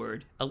say the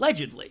word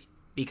allegedly,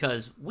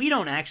 because we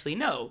don't actually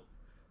know.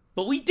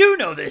 But we do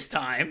know this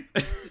time.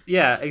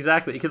 Yeah,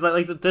 exactly. Because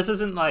like this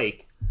isn't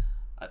like,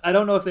 I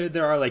don't know if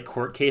there are like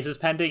court cases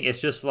pending.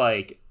 It's just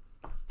like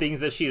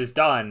things that she has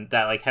done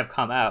that like have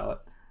come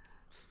out.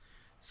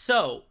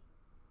 So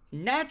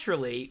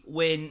naturally,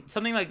 when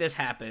something like this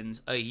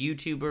happens, a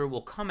YouTuber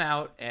will come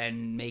out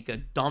and make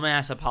a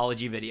dumbass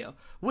apology video,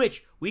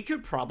 which we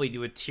could probably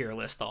do a tier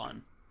list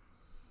on.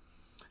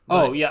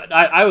 Oh yeah,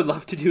 I would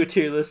love to do a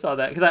tier list on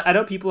that, because I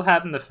know people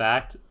have in the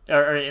past,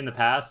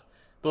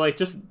 but like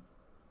just.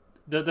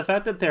 The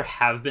fact that there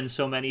have been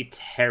so many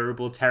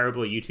terrible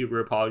YouTuber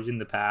apologies in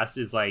the past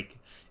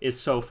is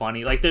so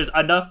funny. Like, there's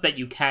enough that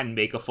you can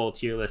make a full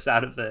tier list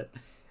out of it.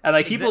 And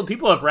like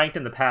people have ranked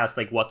in the past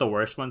like what the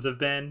worst ones have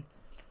been.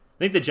 I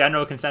think the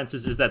general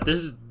consensus is that this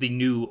is the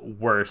new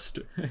worst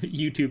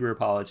YouTuber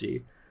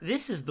apology.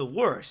 This is the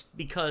worst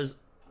because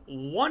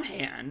on one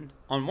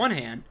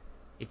hand,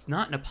 it's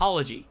not an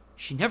apology.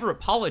 She never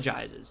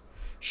apologizes.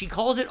 She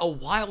calls it a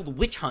wild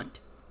witch hunt.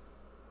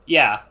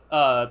 Yeah,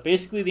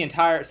 basically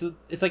so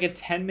it's like a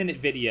 10-minute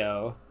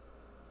video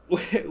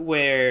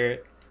where,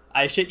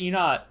 I shit you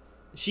not,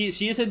 she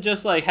isn't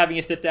just like having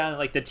a sit down and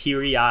like the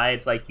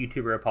teary-eyed like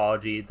YouTuber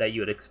apology that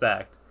you would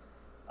expect.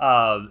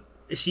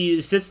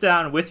 She sits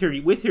down with her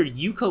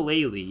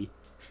ukulele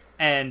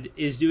and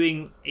is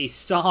doing a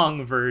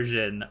song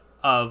version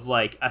of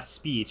like a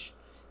speech,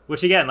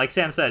 which again, like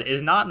Sam said,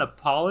 is not an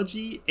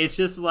apology. It's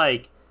just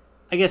like,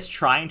 I guess,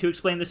 trying to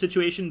explain the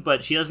situation,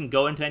 but she doesn't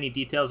go into any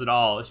details at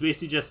all. She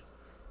basically just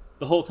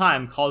the whole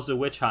time calls it a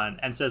witch hunt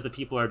and says that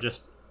people are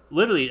just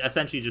literally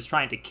essentially just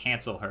trying to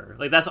cancel her.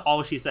 Like, that's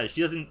all she says.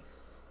 She doesn't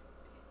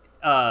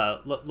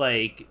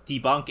like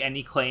debunk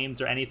any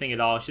claims or anything at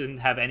all. She doesn't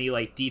have any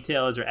like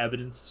details or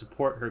evidence to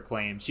support her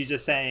claims. She's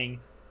just saying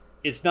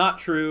it's not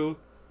true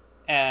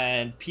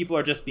and people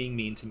are just being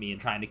mean to me and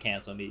trying to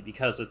cancel me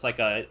because it's like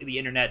the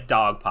internet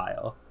dog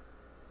pile.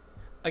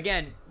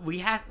 Again, we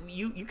have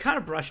you kind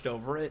of brushed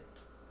over it,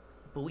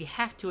 but we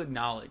have to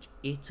acknowledge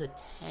it's a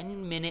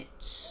 10-minute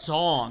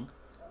song.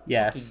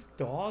 Yes.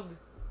 Fucking dog.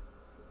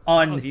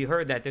 I don't know if you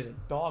heard that. There's a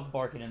dog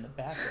barking in the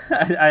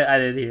background. I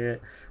didn't hear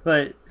it,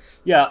 but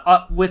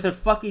yeah, with a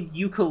fucking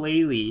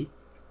ukulele.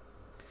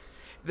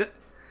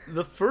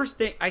 The first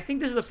thing, I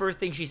think this is the first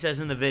thing she says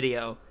in the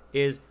video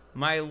is,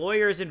 "My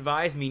lawyers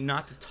advised me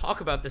not to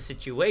talk about the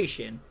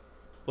situation,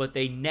 but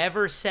they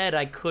never said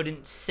I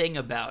couldn't sing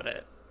about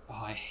it."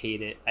 Oh, I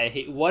hate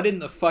it. What in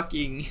the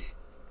fucking...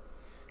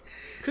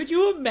 Could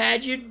you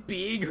imagine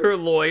being her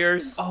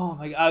lawyers? Oh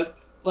my god.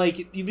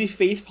 Like, you'd be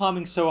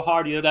face-palming so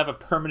hard you'd have a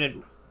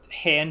permanent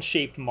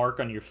hand-shaped mark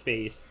on your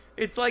face.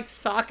 It's like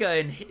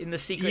Sokka in the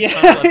Secret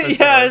Tunnel episode.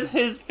 Yeah,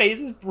 his face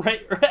is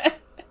bright red.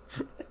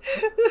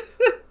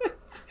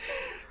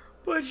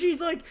 But she's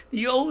like,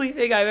 the only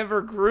thing I've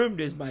ever groomed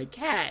is my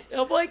cat.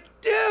 I'm like,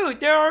 dude,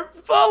 there are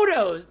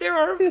photos.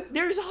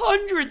 There's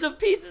hundreds of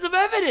pieces of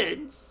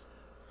evidence.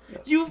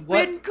 You've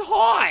been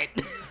caught.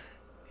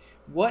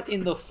 What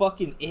in the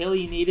fucking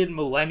alienated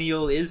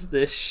millennial is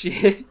this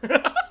shit?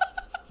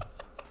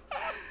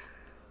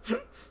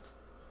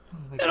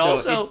 And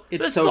also,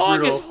 it's so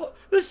brutal.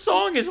 The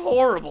song is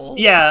horrible.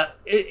 Yeah,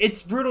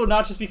 it's brutal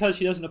not just because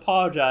she doesn't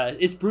apologize.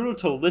 It's brutal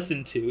to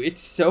listen to.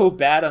 It's so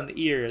bad on the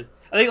ears.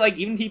 I think like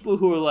even people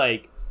who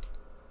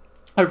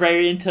are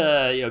very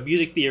into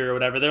music theory or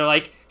whatever, they're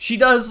like, she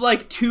does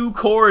like 2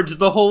 chords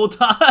the whole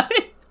time.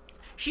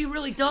 She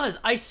really does.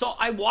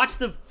 I watched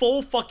the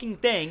full fucking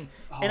thing,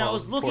 and I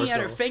was looking at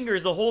her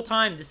fingers the whole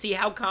time to see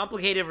how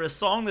complicated of a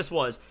song this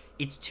was.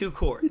 It's 2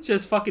 chords. It's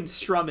just fucking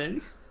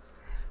strumming.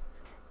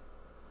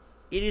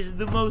 It is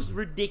the most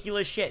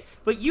ridiculous shit.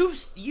 But you've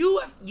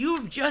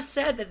just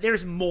said that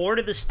there's more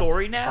to the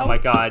story now. Oh my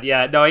god,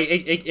 yeah. No,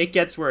 it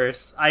gets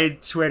worse. I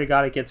swear to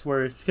god it gets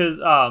worse. Because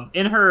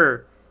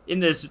in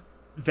this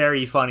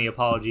very funny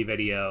apology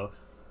video,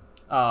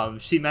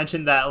 she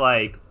mentioned that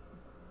like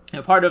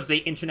part of the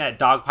internet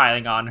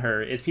dogpiling on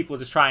her is people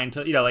just trying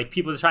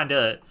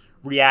to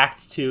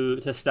react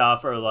to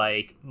stuff or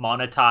like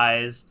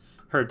monetize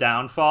her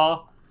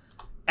downfall.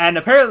 And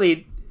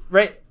apparently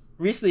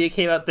recently it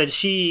came out that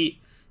she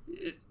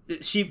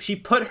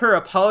put her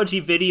apology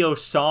video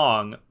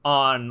song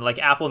on like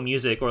Apple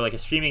Music or like a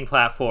streaming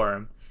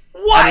platform.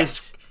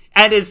 What?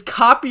 And is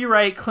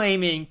copyright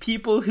claiming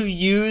people who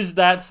use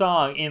that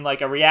song in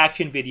like a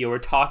reaction video or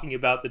talking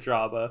about the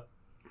drama.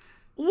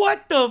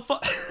 What the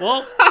fuck?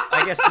 Well,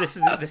 I guess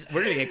this.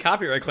 We're gonna get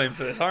copyright claim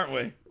for this, aren't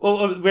we?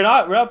 Well, we're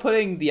not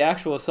putting the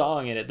actual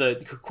song in it,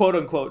 the quote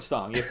unquote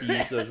song. You have to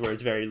use those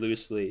words very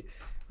loosely,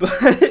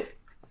 but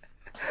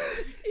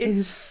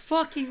it's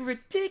fucking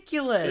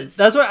ridiculous.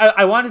 That's why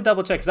I wanted to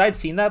double check because I had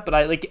seen that,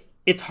 but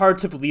it's hard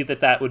to believe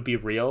that would be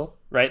real,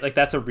 right? Like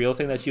that's a real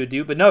thing that she would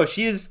do, but no,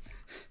 she is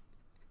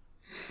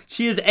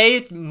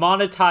A,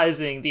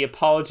 monetizing the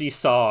apology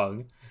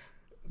song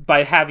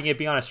by having it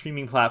be on a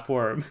streaming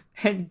platform,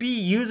 and B,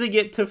 using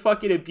it to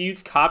fucking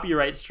abuse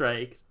copyright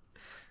strikes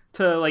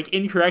to like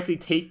incorrectly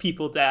take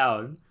people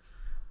down.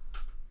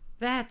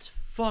 That's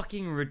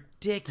fucking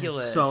ridiculous.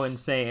 That's so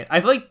insane.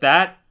 I feel like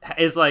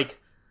that's like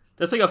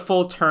a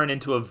full turn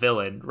into a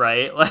villain,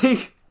 right?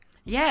 Like,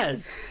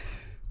 yes,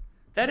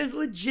 that is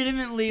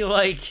legitimately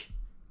like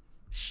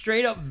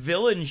straight up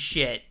villain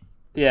shit.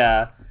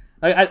 Yeah.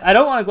 I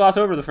don't want to gloss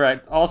over the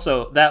fact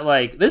also that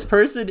like this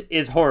person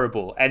is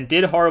horrible and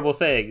did horrible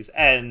things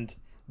and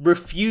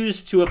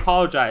refused to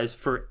apologize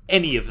for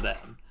any of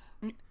them.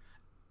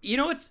 You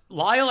know what's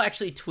Lyle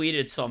actually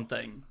tweeted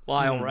something.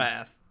 Lyle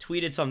Rath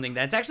tweeted something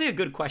that's actually a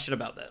good question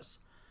about this.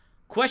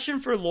 Question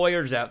for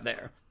lawyers out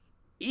there.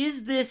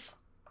 Is this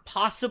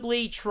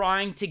possibly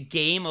trying to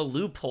game a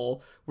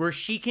loophole where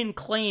she can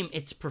claim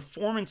it's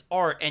performance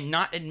art and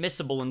not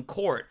admissible in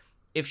court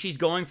if she's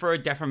going for a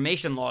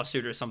defamation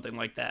lawsuit or something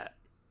like that?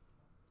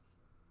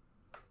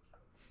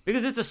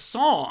 Because it's a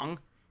song,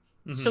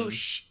 so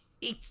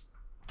it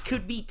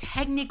could be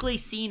technically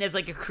seen as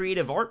like a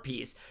creative art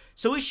piece.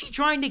 So is she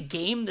trying to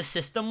game the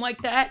system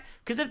like that?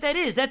 Because if that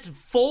is, that's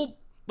full,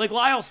 like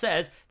Lyle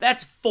says,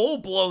 that's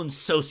full-blown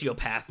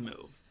sociopath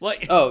move.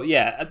 Like, oh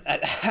yeah,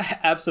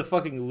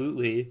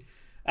 absolutely.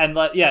 And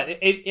like, yeah,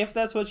 if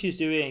that's what she's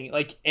doing,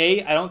 like,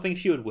 I don't think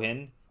she would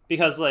win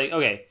because, like,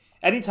 okay,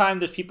 anytime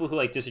there's people who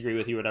like disagree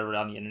with you or whatever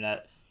on the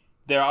internet,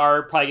 there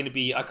are probably going to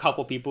be a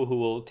couple people who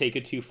will take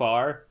it too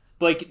far.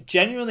 like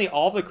genuinely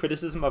all the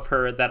criticism of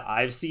her that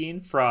I've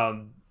seen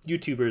from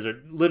YouTubers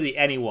or literally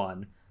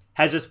anyone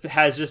has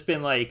just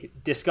been like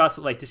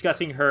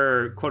discussing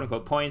her quote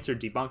unquote points or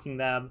debunking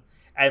them,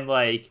 and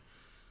like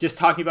just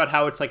talking about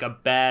how it's like a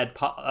bad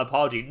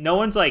apology. No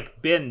one's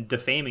like been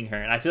defaming her,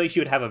 and I feel like she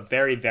would have a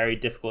very, very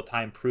difficult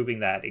time proving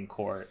that in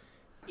court.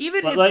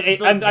 Even but,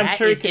 if like, I'm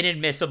sure is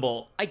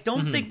inadmissible, I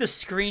don't think the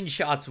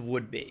screenshots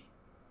would be.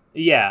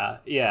 Yeah.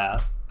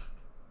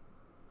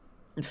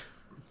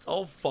 It's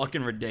all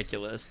fucking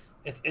ridiculous.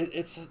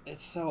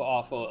 It's so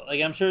awful.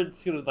 Like, I'm sure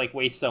it's gonna like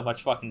waste so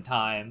much fucking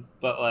time,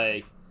 but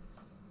like,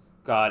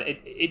 God,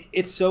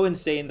 it's so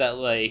insane that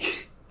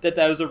like that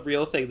was a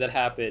real thing that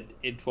happened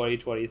in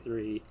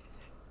 2023.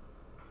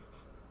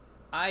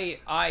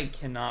 I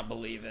cannot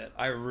believe it.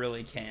 I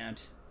really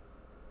can't.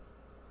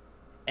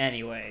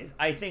 Anyways,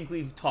 I think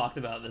we've talked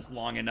about this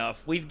long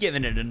enough. We've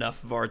given it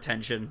enough of our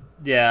attention.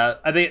 Yeah,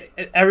 I think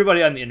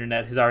everybody on the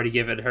internet has already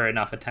given her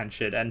enough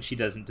attention, and she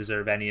doesn't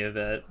deserve any of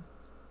it.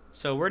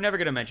 So we're never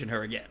going to mention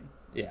her again.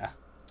 Yeah.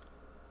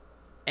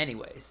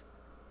 Anyways,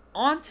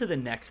 on to the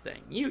next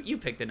thing. You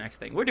pick the next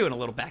thing. We're doing a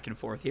little back and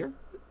forth here.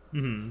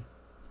 Mm-hmm.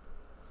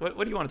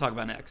 What do you want to talk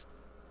about next?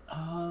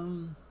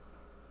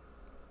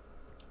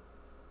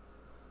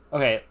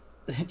 Okay,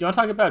 do you want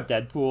to talk about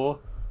Deadpool?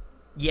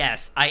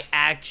 Yes, I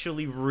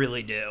actually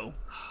really do.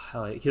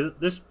 Because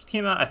this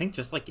came out, I think,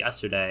 just like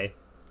yesterday.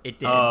 It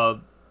did.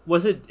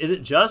 Is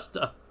it just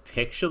a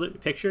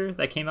picture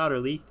that came out or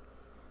leaked?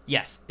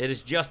 Yes, it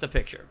is just a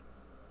picture.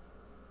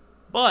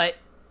 But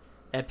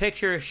that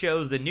picture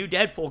shows the new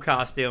Deadpool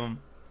costume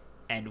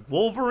and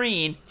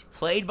Wolverine,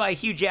 played by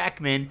Hugh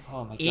Jackman,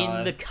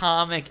 in the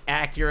comic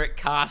accurate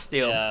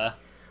costume. Yeah.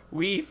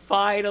 We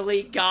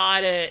finally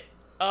got it.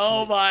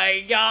 Oh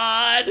my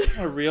God.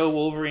 A real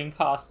Wolverine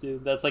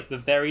costume. That's like the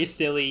very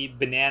silly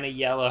banana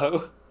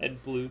yellow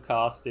and blue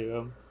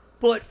costume.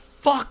 But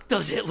fuck,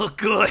 does it look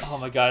good. Oh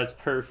my God, it's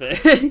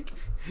perfect.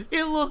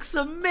 It looks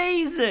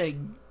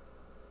amazing.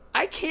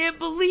 I can't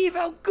believe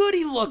how good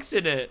he looks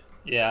in it.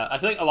 Yeah, I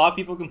feel like a lot of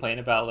people complain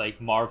about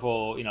like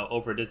Marvel,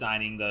 over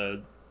designing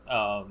the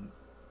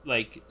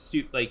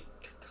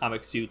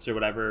comic suits or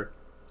whatever.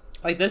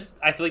 Like this,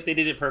 I feel like they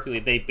did it perfectly.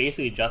 They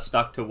basically just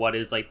stuck to what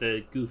is like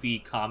the goofy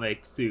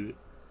comic suit.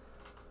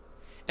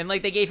 And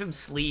like they gave him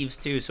sleeves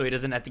too, so he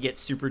doesn't have to get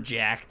super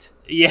jacked.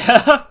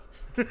 Yeah.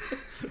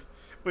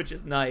 Which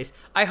is nice.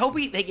 I hope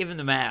they give him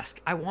the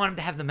mask. I want him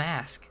to have the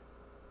mask.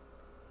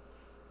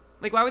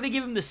 Like, why would they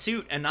give him the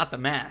suit and not the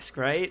mask,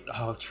 right?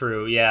 Oh,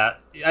 true, yeah.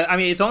 I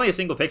mean, it's only a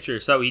single picture,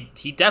 so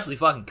he definitely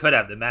fucking could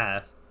have the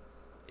mask.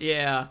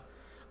 Yeah.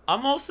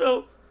 I'm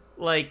also,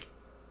 like,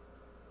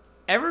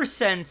 ever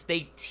since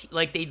they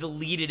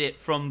deleted it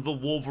from the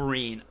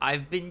Wolverine,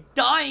 I've been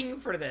dying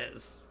for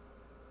this.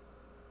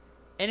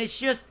 And it's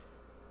just,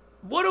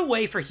 what a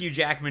way for Hugh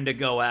Jackman to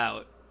go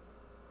out.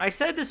 I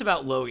said this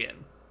about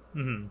Logan.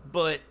 Mm-hmm.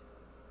 But,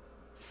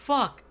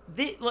 fuck,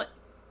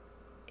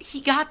 he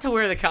got to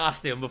wear the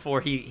costume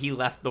before he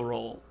left the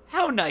role.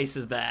 How nice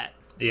is that?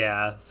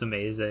 Yeah, it's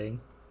amazing.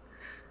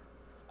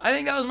 I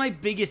think that was my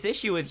biggest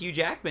issue with Hugh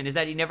Jackman, is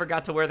that he never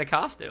got to wear the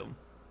costume.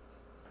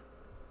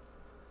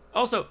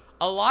 Also,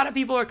 a lot of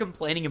people are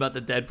complaining about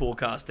the Deadpool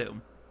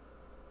costume.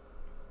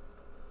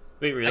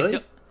 Wait, really?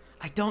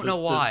 I don't know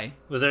why.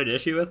 Was there an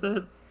issue with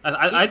it?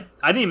 I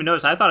didn't even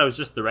notice. I thought it was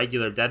just the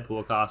regular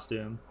Deadpool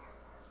costume.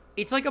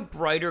 It's like a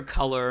brighter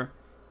color,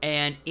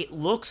 and it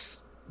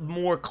looks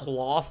more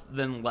cloth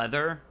than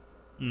leather.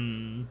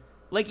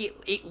 Like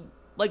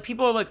like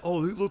people are like,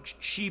 oh, it looks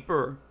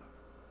cheaper.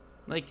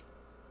 Like,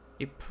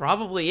 it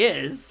probably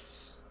is,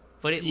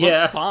 but it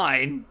looks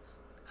fine.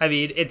 I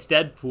mean, it's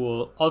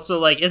Deadpool. Also,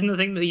 like, isn't the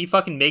thing that he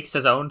fucking makes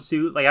his own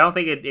suit? Like, I don't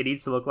think it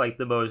needs to look like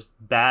the most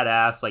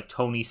badass, like,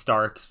 Tony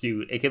Stark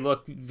suit. It can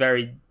look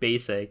very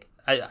basic.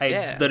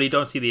 I literally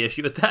don't see the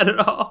issue with that at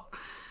all.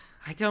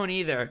 I don't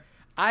either.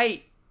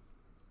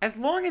 As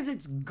long as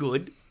it's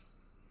good,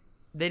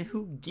 then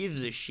who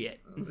gives a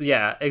shit?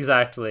 Yeah,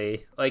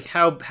 exactly. Like,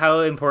 how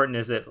important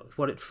is it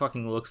what it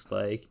fucking looks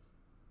like?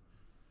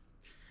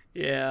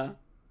 Yeah.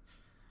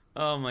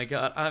 Oh my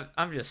God,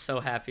 I'm just so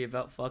happy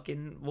about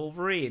fucking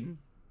Wolverine.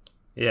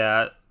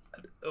 Yeah.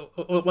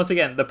 Once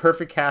again, the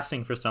perfect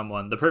casting for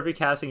someone. The perfect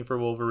casting for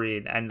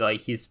Wolverine, and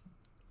like he's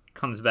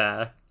comes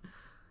back.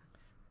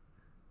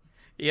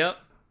 Yep.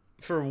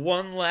 For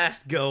one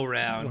last go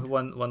round.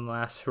 One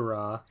last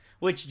hurrah.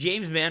 Which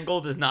James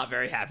Mangold is not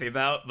very happy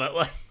about, but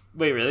like.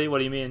 Wait, really? What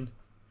do you mean?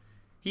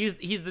 He's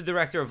the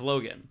director of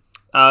Logan.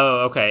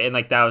 Oh, okay. And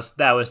like that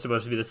was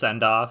supposed to be the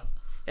send off.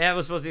 Yeah, it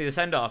was supposed to be the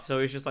send off. So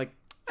he's just like,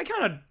 I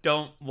kind of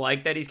don't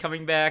like that he's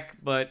coming back,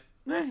 but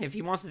if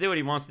he wants to do it,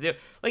 he wants to do it.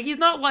 Like, he's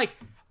not like,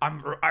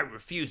 I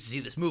refuse to see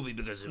this movie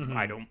because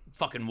I don't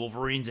fucking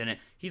Wolverine's in it.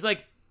 He's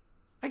like,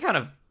 I kind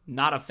of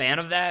not a fan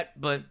of that,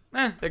 but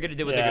they're gonna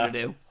do what they're gonna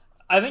do.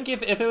 I think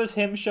if it was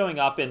him showing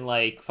up in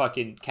like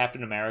fucking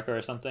Captain America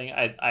or something,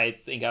 I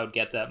think I would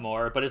get that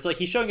more. But it's like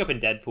he's showing up in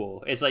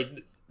Deadpool. It's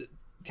like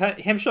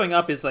him showing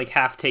up is like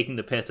half taking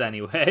the piss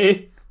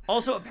anyway.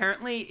 Also,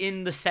 apparently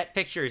in the set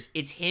pictures,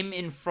 it's him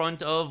in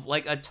front of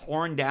like a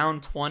torn down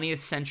 20th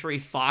Century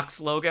Fox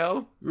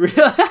logo. Really?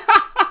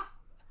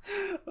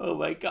 Oh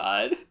my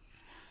god.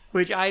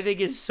 Which I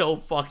think is so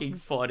fucking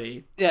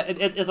funny. Yeah,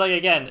 it's like,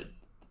 again,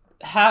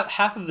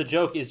 half of the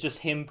joke is just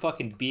him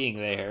fucking being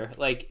there.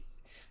 Like,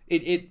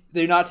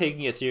 they're not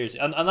taking it seriously.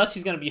 Unless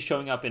he's going to be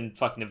showing up in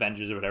fucking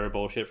Avengers or whatever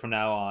bullshit from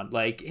now on.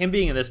 Like, him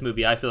being in this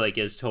movie, I feel like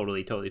is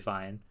totally, totally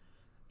fine.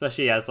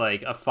 Especially as,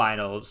 like, a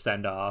final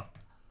send-off.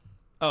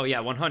 Oh, yeah,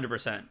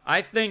 100%.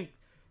 I think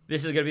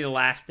this is going to be the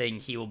last thing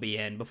he will be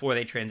in before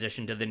they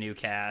transition to the new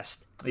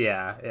cast.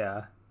 Yeah,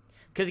 yeah.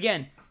 Because,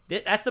 again,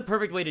 that's the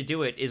perfect way to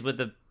do it, is with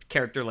a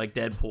character like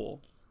Deadpool.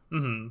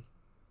 Mm-hmm.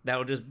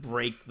 That'll just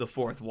break the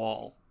fourth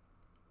wall.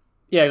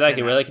 Yeah,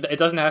 exactly. Where, like, it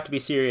doesn't have to be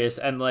serious,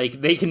 and,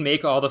 like, they can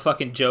make all the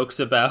fucking jokes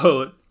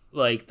about,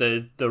 like,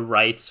 the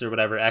rights or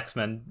whatever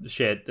X-Men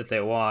shit that they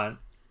want.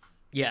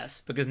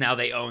 Yes, because now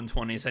they own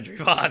 20th Century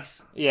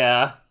Fox.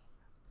 Yeah.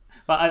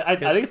 But I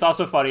think it's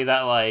also funny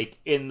that, like,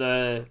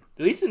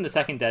 at least in the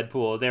second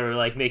Deadpool, they were,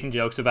 like, making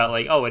jokes about,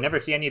 like, oh, I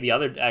never see any of the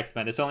other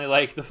X-Men. It's only,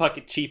 like, the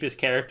fucking cheapest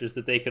characters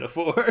that they could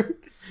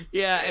afford.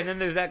 Yeah, and then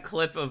there's that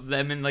clip of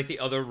them in, like, the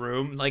other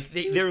room. Like,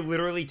 they're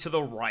literally to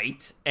the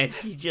right, and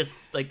he just,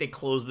 like, they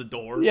close the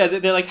door. Yeah,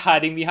 they're, like,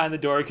 hiding behind the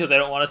door because they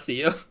don't want to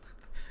see him.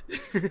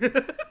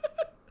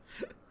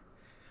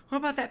 What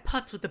about that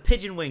putz with the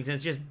pigeon wings, and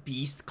it's just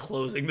Beast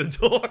closing the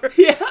door?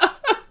 Yeah.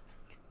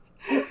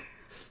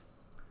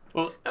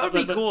 Well, that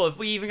would be cool if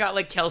we even got,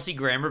 like, Kelsey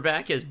Grammer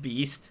back as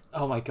Beast.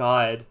 Oh my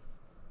god.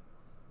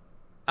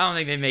 I don't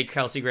think they make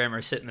Kelsey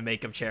Grammer sit in the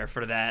makeup chair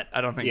for that.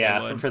 I don't think they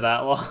would. For that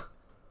long.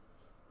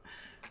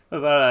 What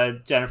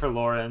about Jennifer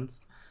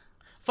Lawrence?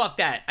 Fuck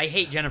that. I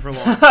hate Jennifer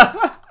Lawrence.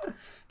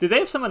 Did they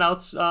have someone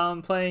else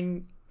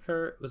playing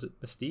her? Was it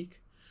Mystique?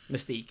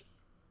 Mystique.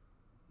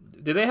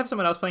 Did they have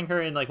someone else playing her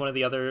in, like, one of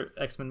the other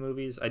X-Men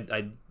movies?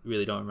 I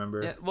really don't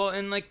remember. Yeah, well,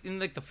 in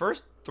the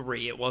first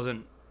three, it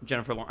wasn't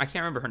Jennifer Lawrence. I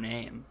can't remember her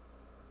name.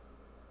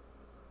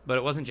 But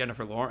it wasn't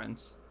Jennifer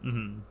Lawrence.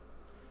 Mm-hmm.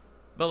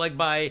 But, like,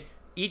 by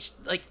each,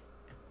 like,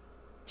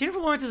 Jennifer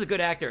Lawrence is a good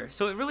actor,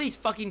 so it really is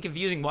fucking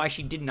confusing why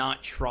she did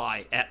not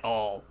try at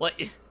all.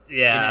 Like,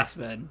 yeah. In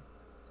X-Men.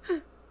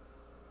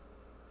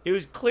 It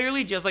was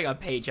clearly just, like, a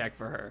paycheck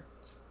for her.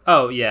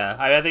 Oh, yeah.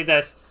 I think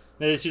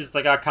it's just,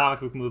 like, a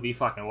comic book movie,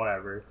 fucking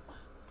whatever.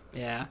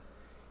 Yeah.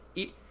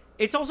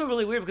 It's also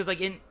really weird because,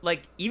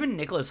 like, even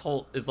Nicholas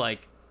Hoult is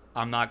like,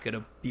 I'm not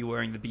gonna be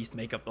wearing the Beast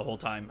makeup the whole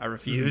time. I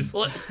refuse.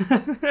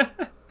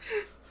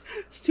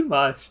 It's too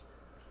much.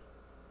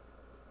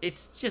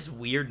 It's just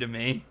weird to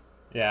me.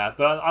 Yeah,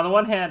 but on the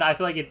one hand, I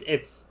feel like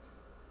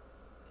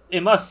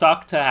it must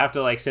suck to have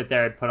to, like, sit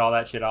there and put all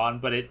that shit on,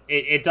 but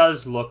it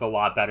does look a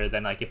lot better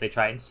than, like, if they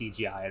try and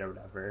CGI it or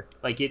whatever.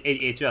 Like,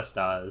 it just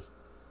does.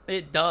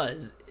 It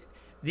does.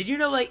 Did you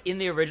know, like, in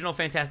the original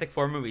Fantastic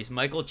Four movies,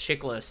 Michael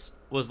Chiklis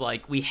was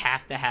like, we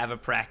have to have a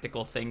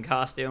practical thing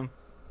costume?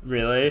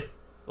 Really?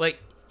 Like,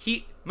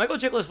 Michael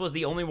Chiklis was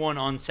the only one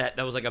on set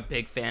that was, like, a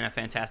big fan of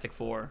Fantastic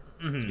Four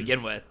to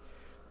begin with.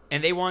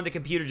 And they wanted the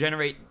computer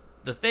generate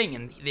the thing,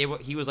 and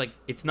he was like,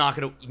 it's not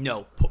gonna,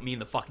 no, put me in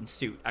the fucking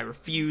suit. I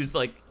refuse,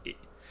 like,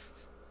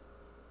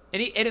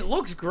 and it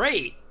looks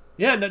great.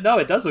 Yeah, no,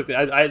 it does look good.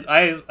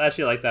 I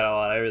actually like that a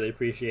lot. I really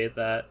appreciate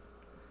that.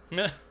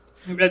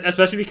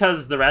 Especially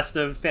because the rest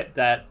of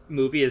that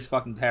movie is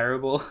fucking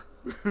terrible.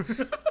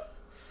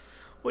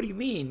 What do you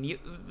mean?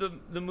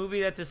 The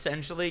movie that's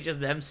essentially just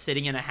them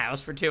sitting in a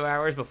house for 2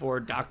 hours before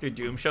Doctor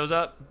Doom shows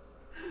up?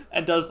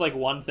 And does, like,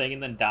 one thing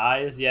and then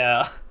dies?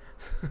 Yeah.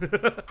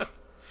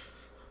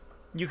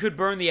 You could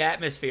burn the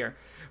atmosphere.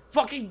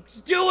 Fucking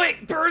do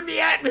it! Burn the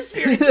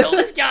atmosphere and kill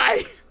this guy!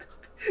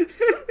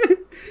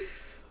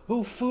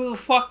 Who the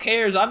fuck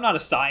cares? I'm not a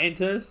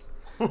scientist.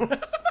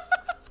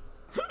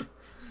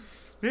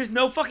 There's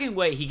no fucking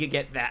way he could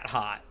get that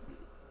hot.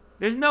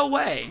 There's no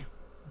way.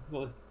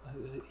 Well,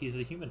 he's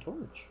a Human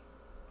Torch.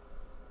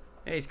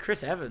 Hey, he's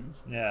Chris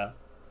Evans. Yeah.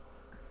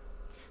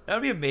 That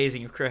would be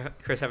amazing if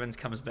Chris Evans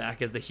comes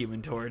back as the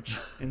Human Torch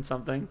in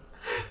something.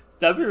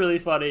 That'd be really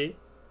funny.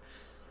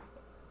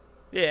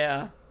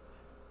 Yeah.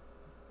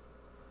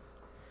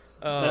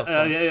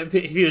 If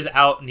he was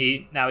out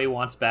and now he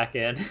wants back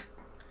in.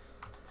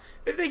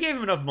 If they gave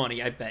him enough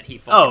money, I bet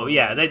he. Oh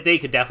yeah, they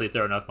could definitely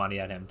throw enough money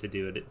at him to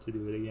do it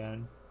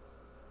again.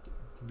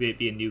 To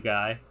be a new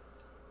guy.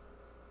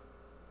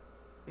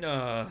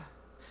 All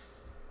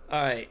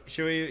right,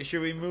 should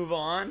we move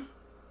on?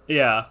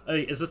 Yeah,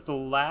 is this the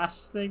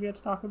last thing we have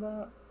to talk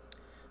about?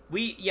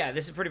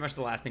 This is pretty much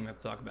the last thing we have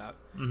to talk about.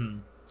 Mm-hmm.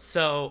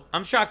 So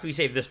I'm shocked we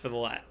saved this for the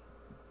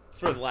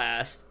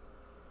last,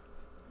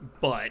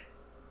 but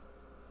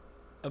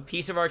a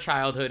piece of our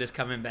childhood is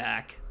coming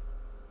back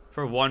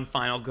for one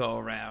final go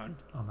around.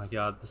 Oh my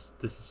god, this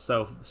is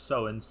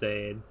so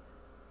insane.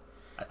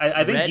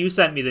 I think you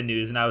sent me the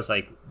news and I was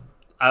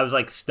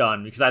like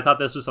stunned because I thought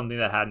this was something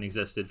that hadn't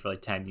existed for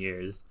like 10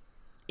 years.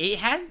 It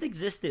hasn't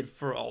existed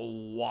for a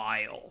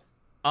while.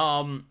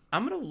 I'm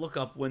gonna look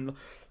up when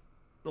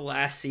the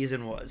last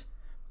season was,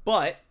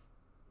 but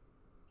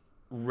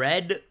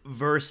Red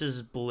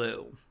versus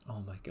Blue.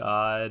 Oh my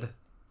god.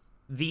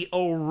 The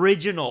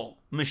original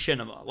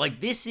machinima.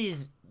 Like, this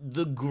is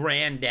the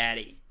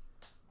granddaddy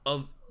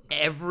of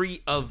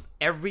every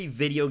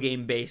video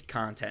game based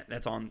content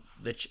that's on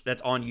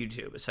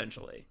YouTube,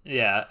 essentially.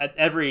 Yeah,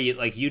 every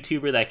like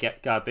YouTuber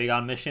that got big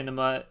on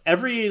machinima,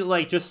 every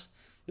like just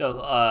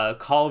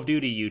Call of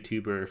Duty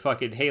YouTuber,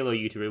 fucking Halo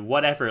YouTuber,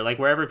 whatever, like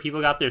wherever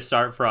people got their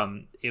start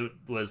from, it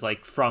was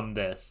like from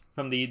this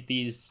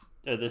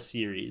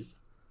series.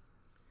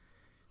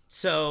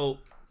 So,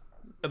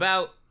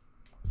 about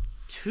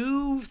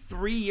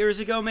 2-3 years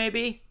ago,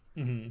 maybe,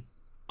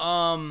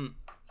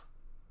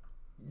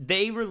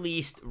 they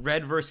released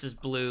Red vs.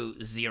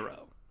 Blue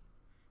 0.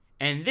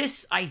 And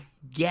this, I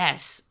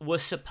guess,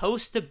 was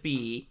supposed to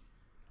be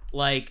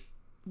like,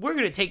 we're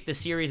gonna take the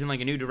series in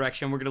like a new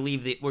direction. We're gonna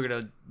leave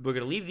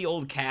the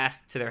old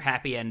cast to their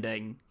happy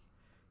ending,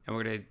 and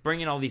we're gonna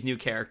bring in all these new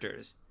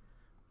characters.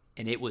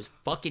 And it was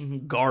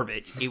fucking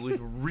garbage. It was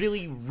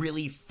really,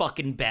 really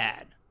fucking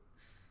bad.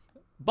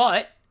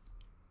 But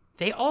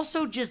they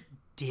also just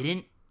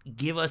didn't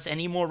give us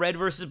any more Red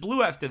versus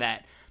Blue after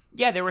that.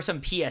 Yeah, there were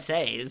some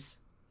PSAs,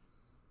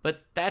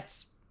 but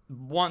that's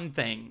one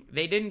thing.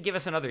 They didn't give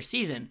us another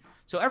season,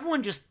 so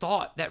everyone just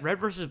thought that Red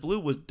versus Blue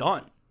was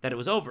done, that it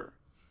was over.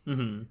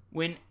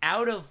 When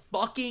out of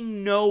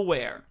fucking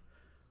nowhere,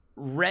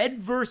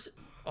 Red versus...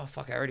 Oh,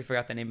 fuck, I already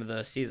forgot the name of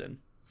the season.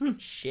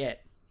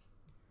 Shit.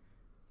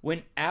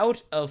 When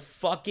out of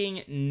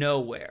fucking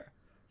nowhere,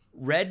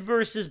 Red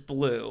versus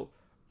Blue...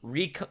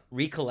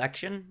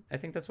 Recollection, I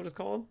think that's what it's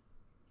called.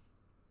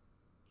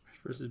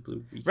 Versus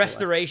Blue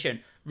Restoration.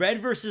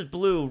 Red versus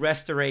Blue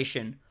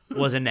Restoration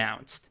was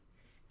announced.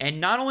 And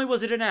not only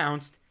was it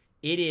announced,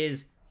 it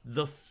is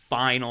the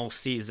final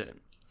season.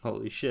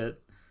 Holy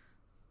shit.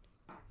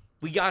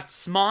 We got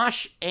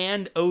Smosh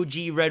and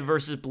OG Red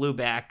versus Blue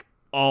back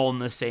all in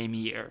the same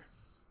year.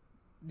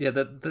 Yeah,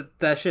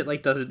 that shit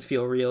like doesn't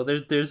feel real.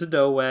 There's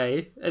no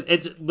way.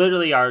 It's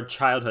literally our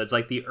childhoods.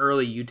 Like the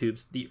early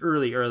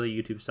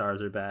YouTube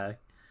stars are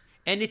back.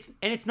 And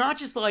it's not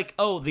just like,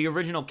 oh, the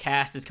original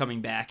cast is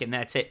coming back and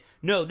that's it.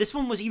 No, this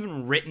one was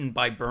even written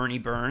by Bernie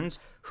Burns,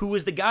 who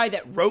was the guy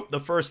that wrote the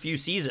first few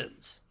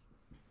seasons.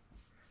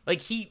 Like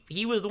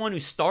he was the one who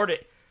started.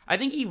 I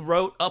think he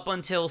wrote up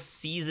until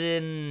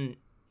season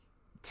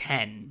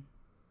 10.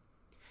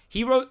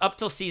 He wrote up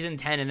till season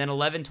 10, and then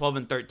 11, 12,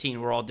 and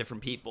 13 were all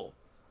different people.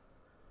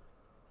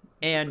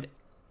 And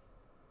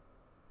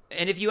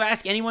if you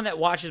ask anyone that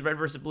watches Red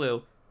vs.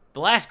 Blue, the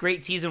last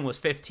great season was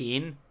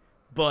 15,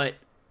 but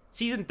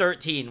season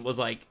 13 was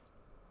like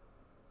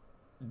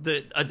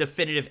a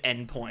definitive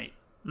endpoint.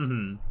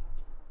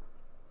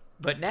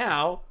 But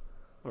now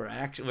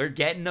we're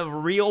getting a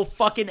real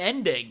fucking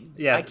ending.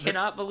 Yeah, I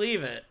cannot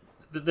believe it.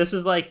 This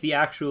is like the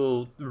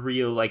actual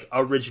real like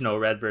original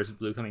Red vs.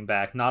 Blue coming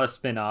back, not a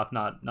spin-off,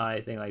 not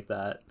anything like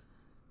that.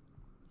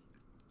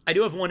 I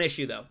do have one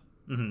issue though.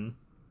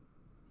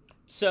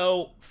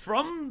 So,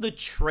 from the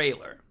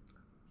trailer,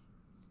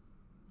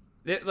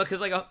 because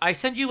like I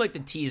sent you like the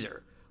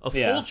teaser, a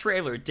full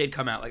trailer did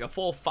come out, like a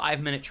full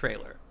 5-minute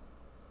trailer,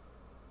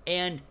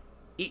 and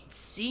it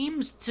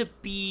seems to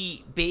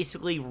be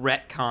basically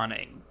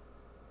retconning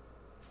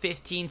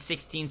 15,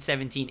 16,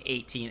 17,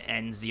 18,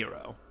 and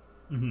 0.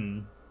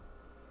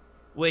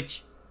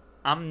 Which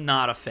I'm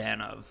not a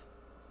fan of.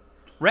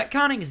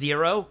 Retconning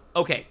 0,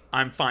 okay,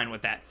 I'm fine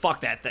with that.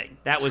 Fuck that thing.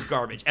 That was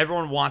garbage.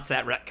 Everyone wants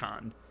that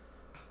retcon.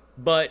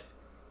 But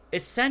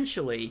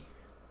essentially,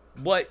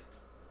 what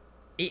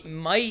it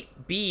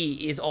might be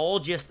is all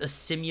just a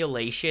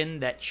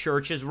simulation that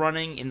Church is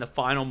running in the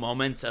final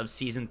moments of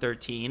season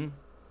 13.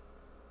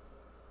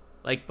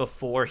 Like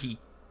before he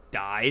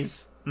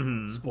dies.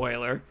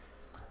 Spoiler.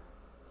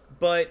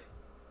 But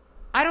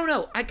I don't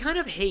know. I kind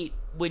of hate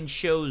when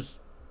shows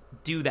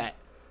do that.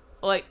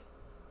 Like,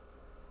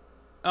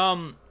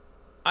 I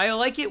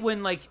like it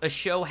when like a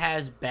show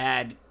has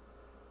bad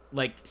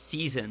like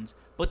seasons,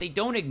 but they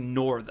don't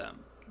ignore them.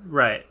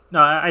 Right. No,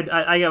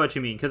 I get what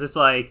you mean, because it's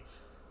like,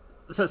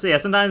 so yeah,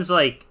 sometimes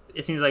like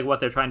it seems like what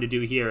they're trying to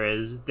do here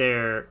is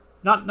they're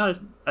not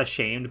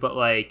ashamed, but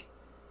like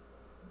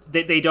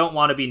they don't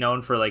want to be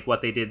known for like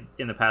what they did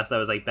in the past that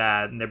was like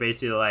bad, and they're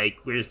basically like,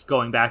 we're just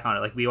going back on it,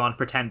 like we want to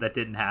pretend that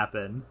didn't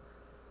happen.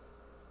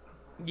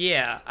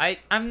 Yeah,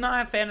 I'm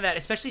not a fan of that,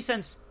 especially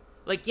since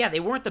like, yeah, they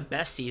weren't the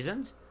best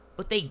seasons,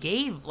 but they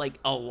gave like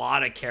a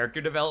lot of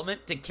character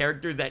development to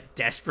characters that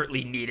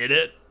desperately needed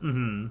it.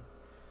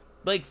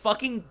 Like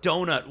fucking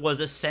Donut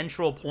was a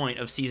central point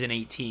of season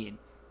 18,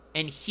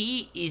 and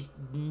he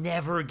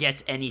never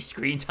gets any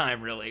screen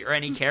time really, or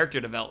any character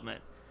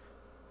development.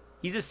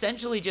 He's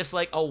essentially just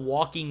like a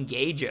walking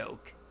gay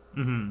joke.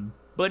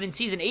 But in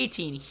season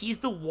 18, he's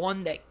the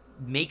one that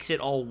makes it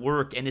all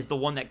work and is the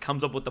one that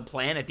comes up with the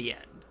plan at the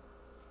end.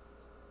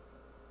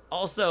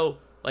 Also,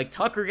 like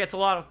Tucker gets a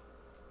lot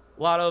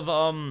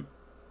of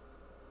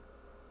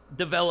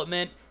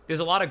development. There's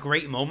a lot of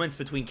great moments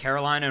between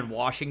Carolina and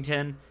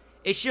Washington.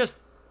 It's just,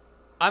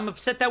 I'm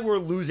upset that we're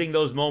losing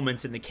those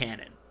moments in the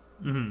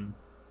canon.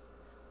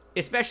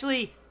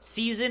 especially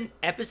season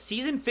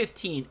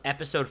 15,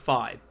 episode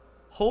 5.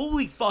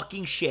 Holy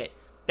fucking shit.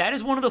 That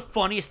is one of the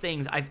funniest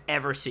things I've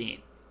ever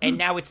seen. And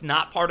now it's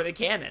not part of the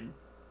canon.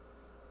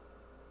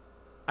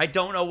 I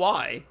don't know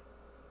why.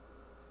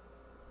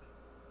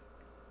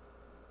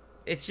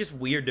 It's just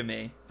weird to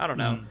me. I don't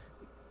know.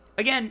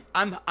 Again,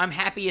 I'm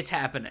happy it's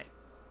happening.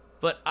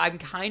 But I'm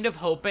kind of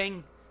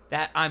hoping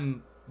that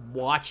I'm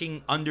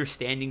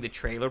understanding the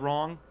trailer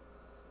wrong.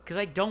 Because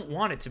I don't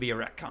want it to be a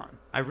retcon.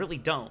 I really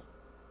don't.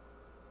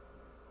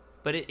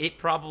 But it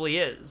probably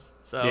is.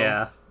 So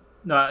yeah.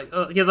 No,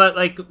 because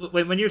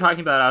when you were talking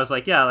about it, I was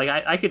like, yeah, like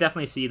I could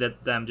definitely see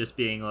that them just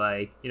being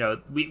like,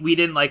 we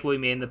didn't like what we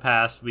made in the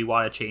past. We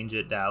want to change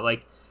it now.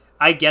 Like,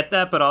 I get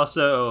that, but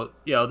also,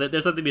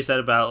 there's something to be said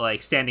about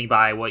like standing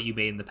by what you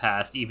made in the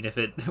past, even if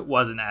it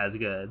wasn't as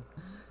good.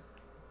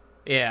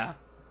 Yeah,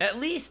 at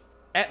least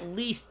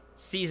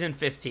season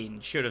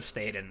 15 should have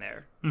stayed in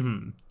there.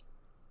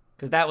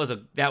 Because that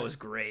was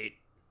great.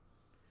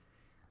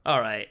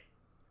 All right,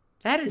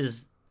 that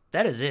is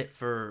it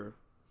for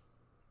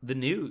the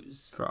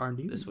news for our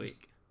news this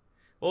week.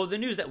 Well, the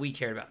news that we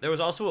cared about. There was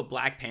also a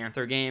Black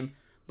Panther game,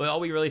 but all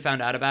we really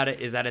found out about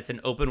it is that it's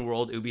an open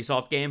world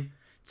Ubisoft game,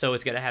 so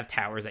it's gonna have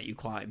towers that you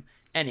climb.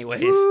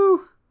 Anyways,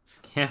 woo!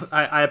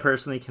 I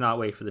personally cannot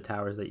wait for the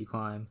towers that you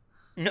climb.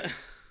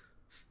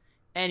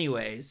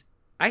 Anyways,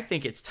 I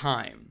think it's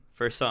time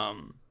for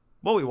some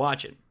what we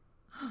watching,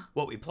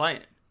 what we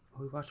playing.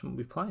 What we watching, what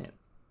we playing.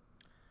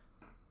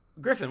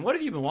 Griffin, what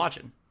have you been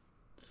watching?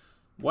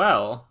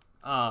 Well,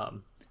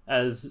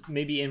 as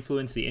maybe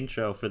influenced the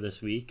intro for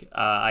this week,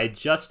 I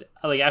just,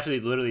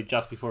 literally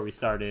just before we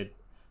started,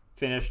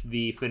 finished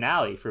the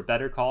finale for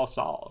Better Call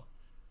Saul.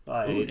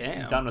 Ooh,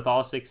 damn. Done with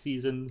all 6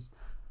 seasons.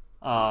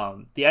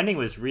 The ending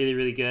was really,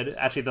 really good.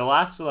 Actually, the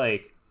last,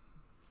 let's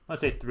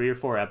say 3 or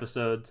 4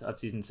 episodes of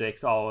season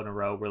 6 all in a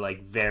row were,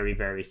 very,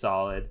 very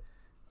solid.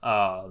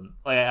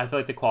 I feel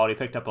like the quality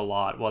picked up a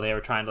lot while they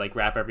were trying to,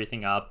 wrap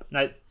everything up.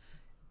 And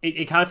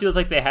it kind of feels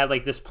like they had,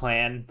 this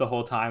plan the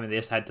whole time, and they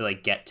just had to,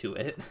 get to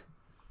it.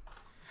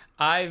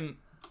 I'm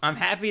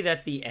happy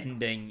that the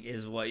ending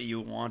is what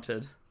you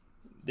wanted.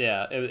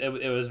 Yeah,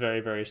 it was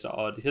very, very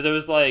solid. Because it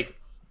was,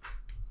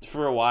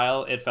 for a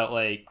while, it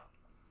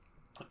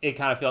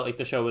kind of felt like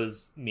the show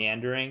was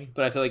meandering,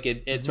 but I feel like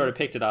it sort of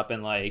picked it up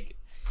and,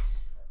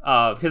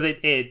 because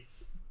it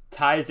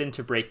ties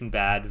into Breaking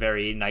Bad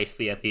very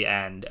nicely at the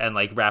end and,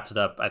 wraps it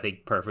up, I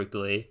think,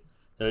 perfectly.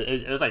 So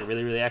it was,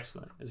 really, really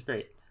excellent. It was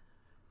great.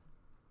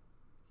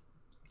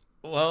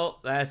 Well,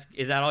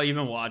 is that all you've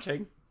been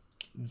watching?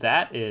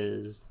 That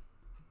is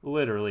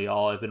literally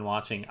all I've been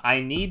watching.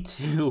 I need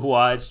to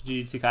watch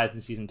Jujutsu Kaisen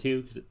Season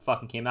 2 because it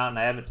fucking came out and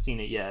I haven't seen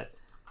it yet.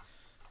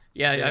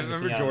 Yeah, I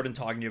remember Jordan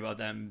talking to you about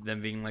them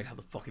being like, how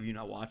the fuck have you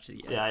not watched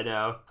it yet? Yeah, I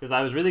know. Because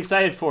I was really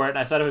excited for it and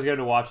I said I was going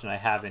to watch it and I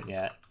haven't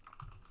yet.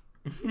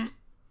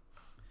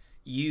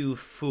 You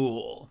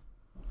fool.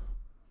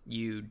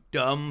 You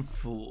dumb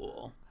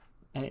fool.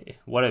 Hey,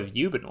 what have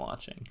you been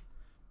watching?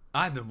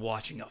 I've been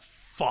watching a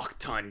fuck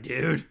ton,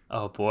 dude.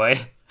 Oh,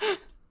 boy.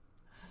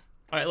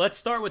 All right, let's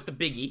start with the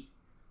biggie.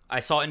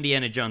 I saw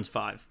Indiana Jones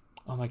 5.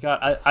 Oh my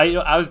god,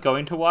 I was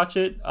going to watch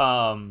it,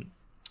 but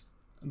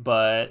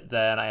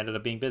then I ended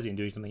up being busy and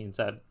doing something else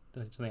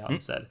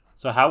instead.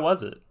 So how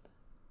was it?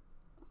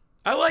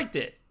 I liked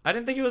it. I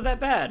didn't think it was that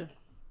bad.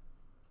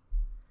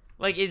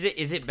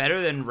 Is it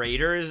better than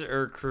Raiders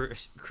or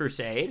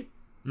Crusade?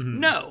 Mm-hmm.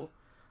 No,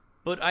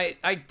 but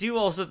I do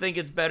also think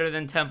it's better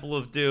than Temple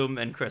of Doom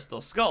and Crystal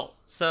Skull.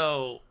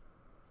 So,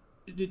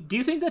 do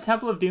you think that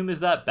Temple of Doom is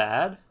that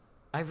bad?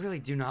 I really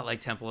do not like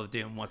Temple of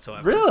Doom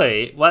whatsoever.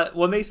 Really?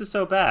 What makes it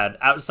so bad?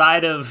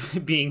 Outside of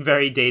being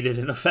very dated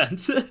and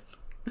offensive?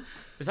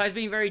 Besides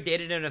being very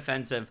dated and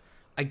offensive,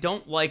 I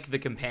don't like the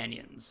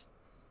companions.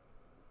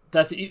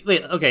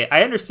 Okay,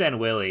 I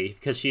understand Willie,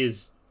 because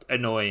she's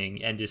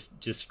annoying and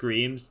just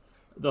screams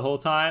the whole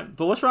time.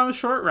 But what's wrong with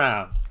Short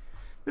Round?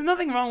 There's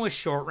nothing wrong with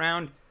Short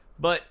Round,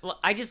 but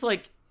I just I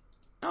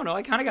don't know,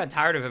 I kind of got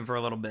tired of him for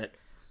a little bit.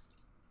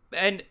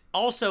 And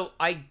also,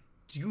 I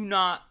do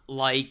not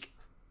like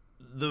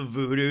the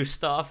voodoo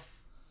stuff.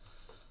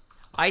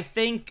 I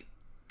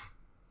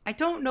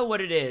don't know what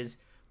it is,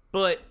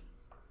 but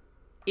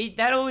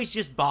that always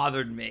just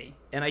bothered me,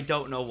 and I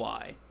don't know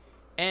why.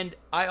 And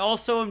I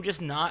also am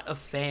just not a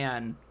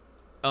fan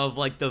of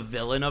the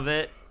villain of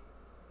it.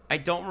 I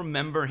don't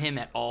remember him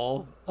at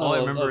all. All I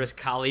remember is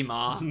Kali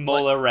Ma.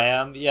 Mola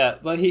Ram, yeah.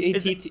 Well, he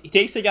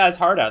takes the guy's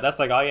heart out. That's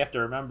all you have to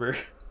remember.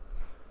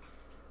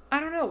 I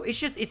don't know.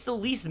 It's the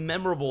least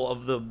memorable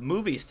of the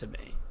movies to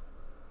me.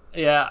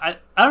 Yeah,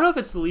 I don't know if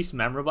it's the least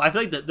memorable. I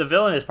feel like the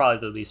villain is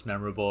probably the least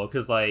memorable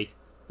because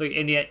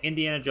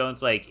Indiana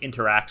Jones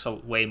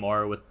interacts way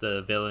more with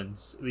the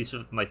villains, at least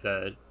from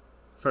the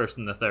first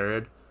and the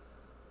third.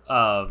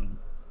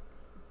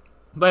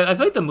 But I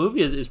feel like the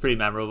movie is pretty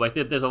memorable.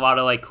 There's a lot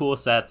of cool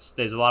sets.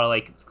 There's a lot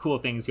of cool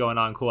things going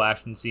on, cool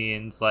action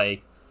scenes. The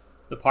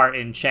part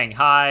in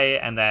Shanghai,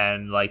 and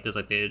then there's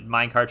the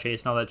minecart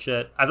chase and all that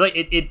shit. I feel like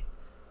it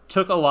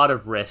took a lot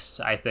of risks,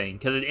 I think,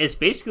 because it's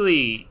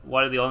basically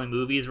one of the only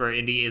movies where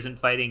Indy isn't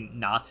fighting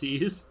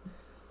Nazis.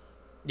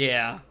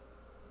 Yeah.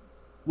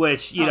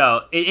 Which,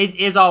 it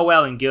is all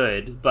well and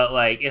good, but,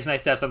 like, it's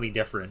nice to have something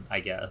different, I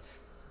guess.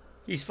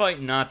 He's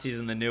fighting Nazis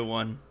in the new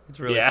one. It's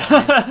really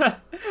funny.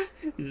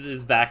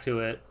 He's back to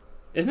it.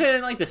 Isn't it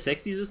in, like, the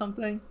 60s or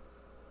something?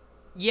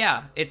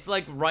 Yeah, it's,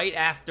 like, right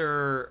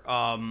after,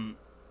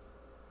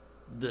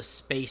 the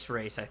space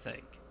race, I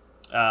think.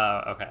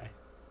 Okay.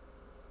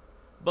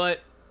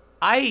 But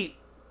I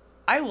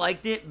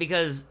liked it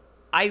because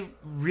I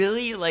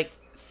really, like,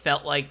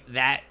 felt like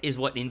that is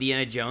what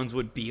Indiana Jones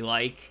would be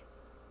like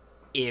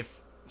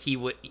if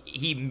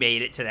he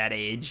made it to that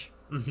age.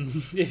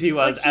 If he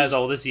was like, as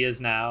old as he is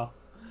now.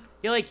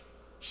 Yeah, like,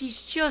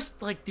 he's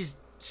just, like, this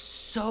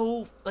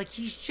so, like,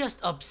 he's just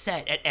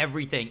upset at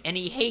everything, and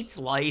he hates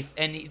life,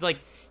 and he's, like,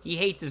 he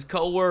hates his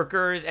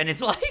coworkers, and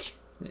it's like...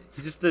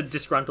 He's just a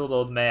disgruntled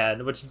old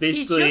man, which is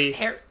basically...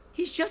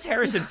 He's just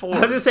Harrison Ford.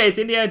 I was gonna say, it's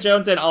Indiana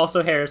Jones, and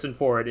also Harrison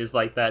Ford is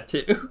like that,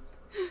 too.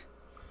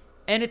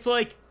 And it's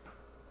like,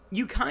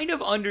 you kind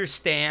of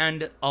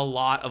understand a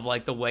lot of,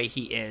 like, the way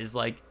he is.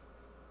 Like,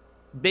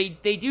 they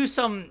do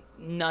some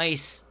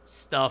nice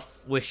stuff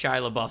with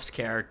Shia LaBeouf's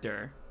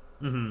character.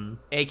 Mm-hmm.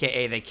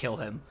 AKA they kill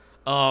him.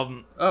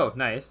 Oh,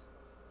 nice.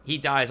 He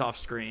dies off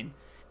screen.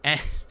 And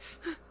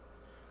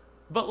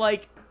but,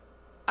 like,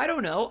 I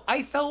don't know.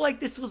 I felt like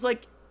this was,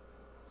 like,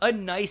 a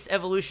nice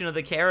evolution of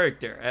the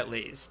character, at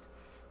least.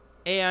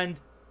 And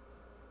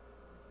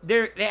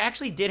they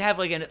actually did have,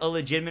 like, a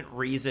legitimate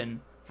reason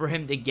for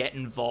him to get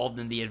involved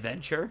in the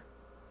adventure.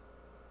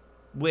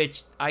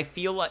 Which I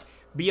feel like,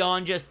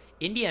 beyond just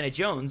Indiana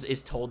Jones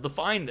is told to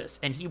find this,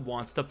 and he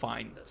wants to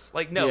find this.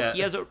 Like, no, yeah.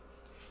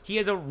 He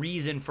has a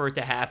reason for it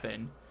to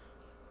happen.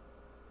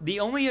 The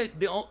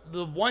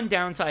one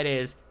downside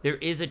is there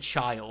is a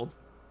child.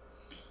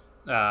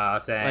 Oh,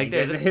 dang. Like,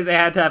 they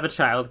had to have a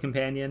child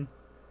companion.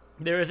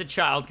 There is a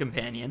child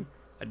companion.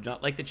 I do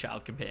not like the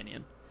child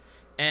companion.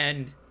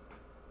 And,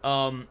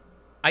 some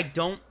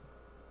of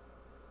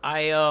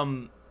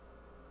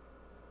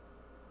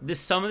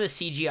the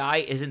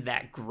CGI isn't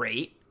that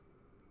great,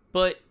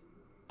 but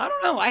I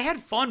don't know. I had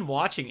fun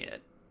watching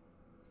it.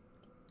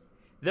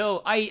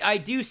 Though, I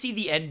do see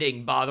the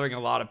ending bothering a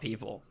lot of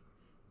people.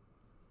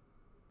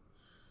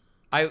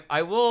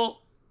 I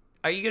will...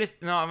 Are you gonna...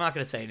 No, I'm not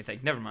gonna say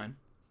anything. Never mind.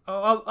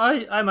 Oh,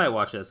 I might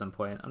watch it at some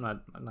point.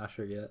 I'm not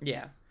sure yet.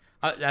 Yeah.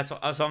 So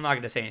I'm not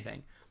gonna say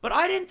anything. But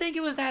I didn't think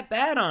it was that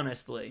bad,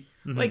 honestly.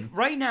 Mm-hmm. Like,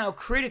 right now,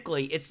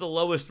 critically, it's the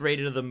lowest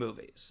rated of the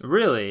movies.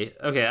 Really?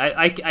 Okay,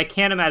 I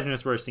can't imagine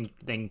it's worse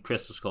than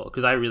Crystal Skull,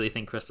 because I really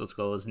think Crystal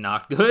Skull is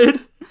not good.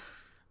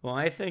 Well,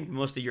 I think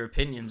most of your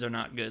opinions are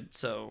not good,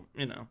 so,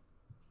 you know.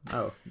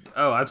 Oh,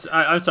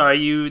 I'm sorry,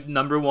 you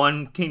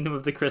how Kingdom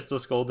of the Crystal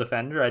Skull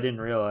defender? I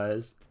didn't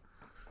realize.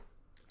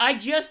 I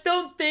just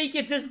don't think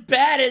it's as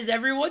bad as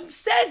everyone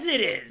says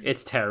it is.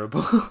 It's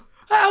terrible.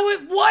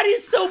 What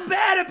is so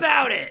bad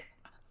about it?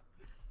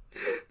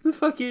 The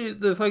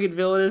fucking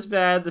villain is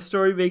bad. The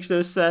story makes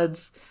no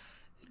sense.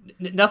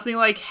 Nothing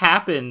like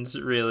happens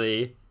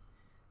really.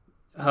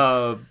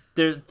 Shia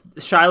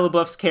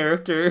LaBeouf's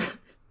character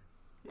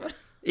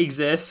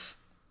exists.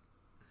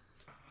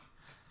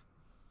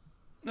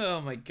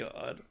 Oh my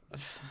god.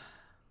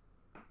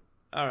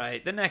 All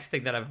right, the next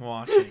thing that I'm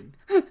watching.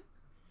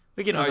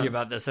 We can argue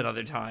about this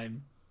another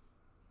time.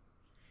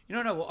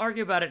 No, we'll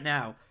argue about it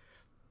now.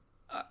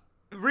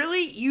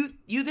 Really? You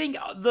think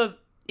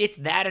it's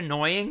that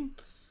annoying?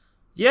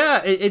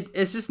 Yeah,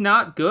 it's just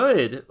not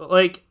good.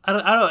 Like,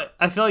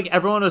 I feel like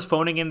everyone was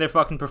phoning in their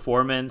fucking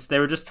performance. They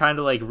were just trying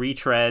to, like,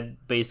 retread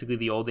basically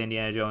the old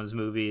Indiana Jones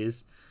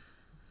movies.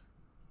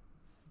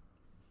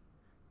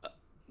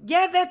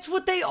 Yeah, that's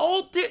what they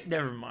all do.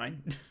 Never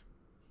mind.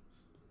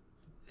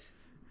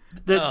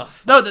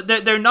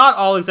 They're not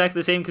all exactly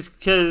the same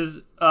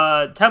because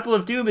Temple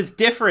of Doom is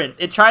different.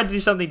 It tried to do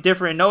something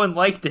different. No one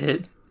liked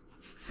it.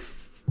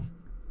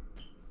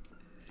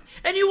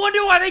 And you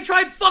wonder why they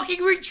tried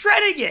fucking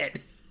retreading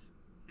it.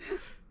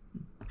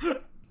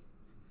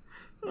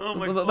 Oh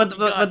my god!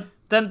 But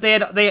then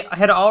they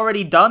had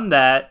already done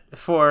that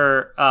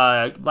for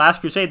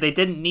Last Crusade. They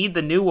didn't need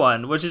the new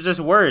one, which is just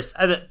worse.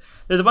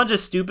 There's a bunch of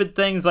stupid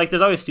things. Like,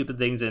 there's always stupid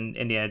things in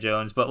Indiana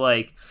Jones, but,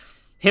 like,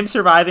 him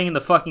surviving in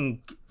the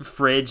fucking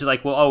fridge,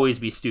 like, will always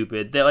be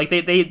stupid.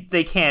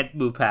 They can't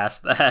move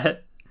past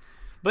that.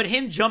 But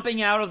him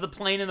jumping out of the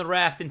plane in the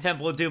raft in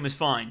Temple of Doom is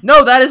fine.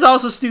 No, that is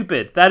also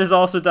stupid. That is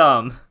also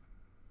dumb.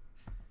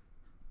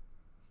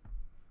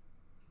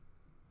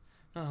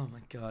 Oh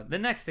my god. The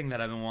next thing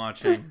that I've been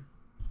watching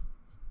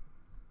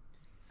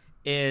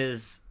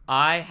is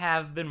I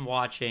have been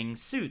watching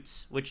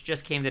Suits, which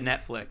just came to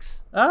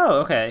Netflix.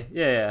 Oh, okay.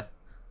 Yeah.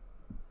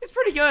 It's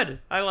pretty good.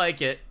 I like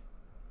it.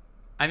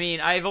 I mean,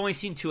 I've only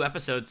seen 2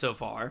 episodes so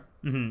far.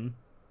 Mm-hmm.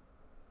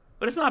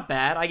 But it's not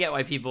bad. I get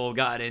why people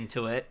got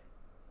into it.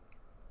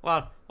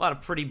 A lot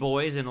of pretty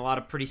boys and a lot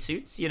of pretty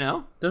suits, you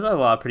know? There's a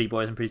lot of pretty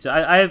boys and pretty suits.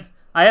 I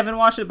haven't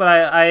watched it, but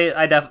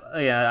I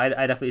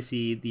definitely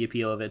see the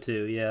appeal of it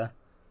too, yeah.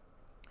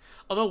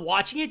 Although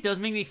watching it does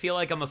make me feel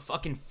like I'm a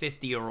fucking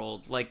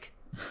 50-year-old. Like,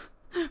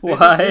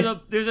 Why?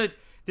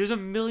 there's a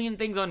million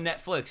things on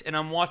Netflix, and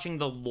I'm watching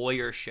The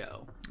Lawyer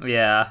Show.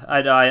 Yeah,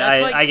 I know.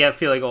 I get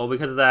feeling old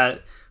because of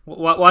that.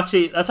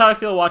 Watching, that's how I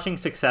feel watching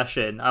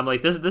Succession. I'm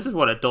like, this is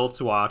what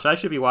adults watch. I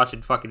should be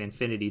watching fucking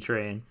Infinity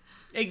Train.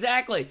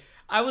 Exactly.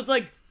 I was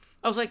like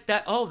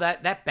that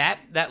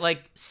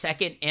like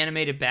second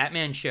animated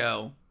Batman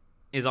show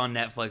is on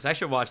Netflix. I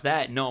should watch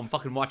that. No, I'm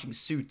fucking watching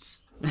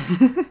Suits.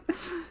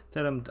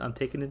 That I'm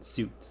taking in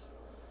Suits.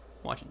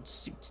 Watching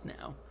Suits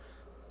now.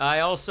 I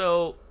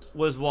also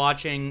was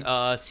watching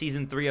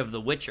season 3 of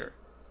The Witcher.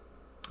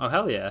 Oh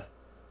hell yeah!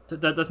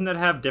 Doesn't that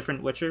have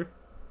different Witcher?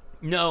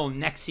 No,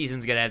 next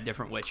season's gonna have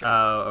different Witcher.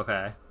 Oh,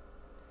 okay.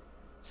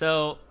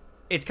 So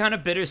it's kind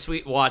of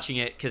bittersweet watching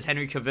it because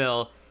Henry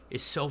Cavill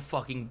is so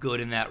fucking good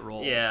in that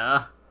role.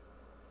 Yeah.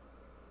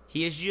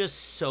 He is just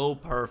so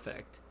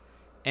perfect.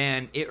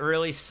 And it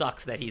really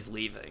sucks that he's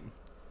leaving.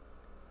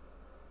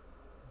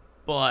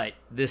 But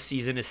this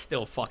season is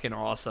still fucking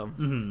awesome.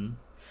 Mm-hmm.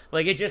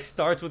 Like, it just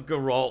starts with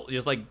Geralt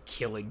just, like,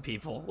 killing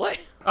people. What?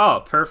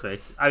 Oh,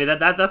 perfect. I mean,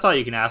 that's all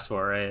you can ask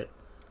for, right?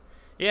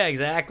 Yeah,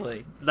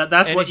 exactly.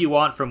 That's what you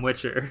want from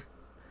Witcher.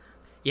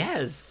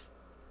 Yes.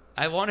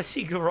 I want to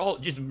see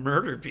Geralt just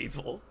murder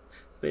people.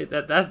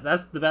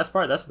 That's the best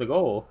part. That's the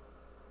goal.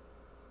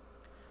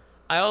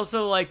 I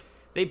also, like,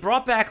 they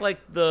brought back,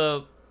 like,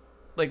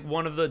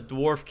 one of the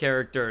dwarf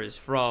characters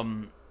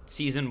from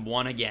season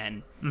 1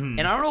 again. Mm-hmm.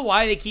 And I don't know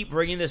why they keep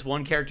bringing this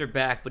one character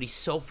back, but he's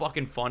so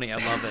fucking funny. I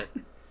love it.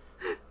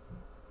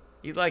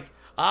 He's like,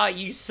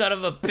 you son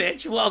of a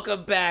bitch,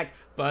 welcome back.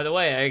 By the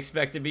way, I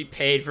expect to be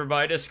paid for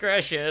my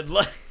discretion.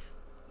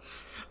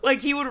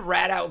 Like he would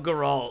rat out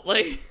Geralt.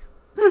 Like,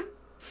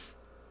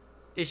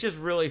 it's just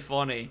really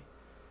funny.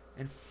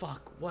 And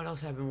fuck, what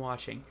else have I been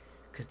watching?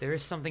 Because there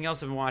is something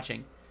else I've been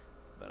watching.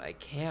 But I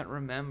can't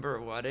remember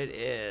what it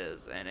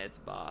is, and it's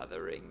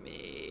bothering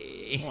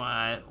me.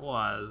 What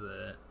was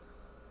it?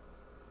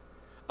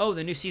 Oh,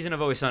 the new season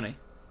of Always Sunny.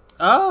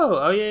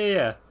 Oh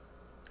yeah.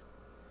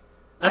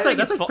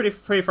 That's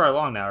pretty far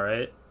along now,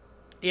 right?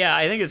 Yeah,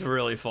 I think it's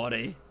really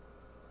funny.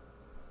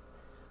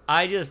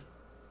 I'm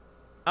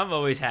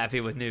always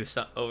happy with new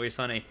Always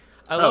Sunny.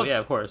 Yeah,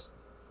 of course.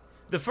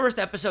 The first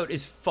episode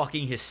is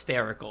fucking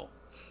hysterical.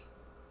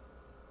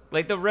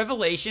 Like, the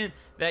revelation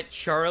that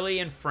Charlie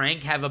and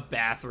Frank have a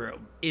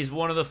bathroom is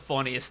one of the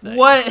funniest things.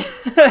 What?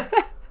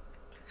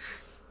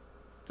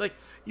 It's like,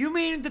 you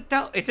mean to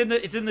tell... It's in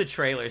the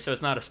trailer, so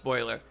it's not a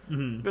spoiler.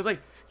 Mm-hmm. But it's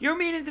like, you're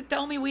meaning to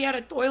tell me we had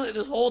a toilet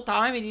this whole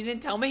time and you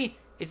didn't tell me?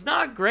 It's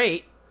not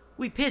great.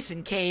 We piss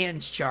in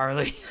cans,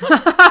 Charlie.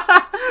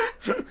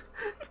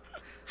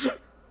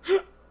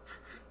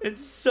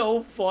 It's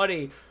so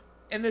funny.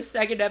 And the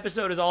second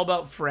episode is all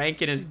about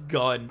Frank and his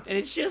gun. And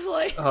it's just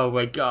like... Oh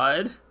my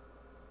god.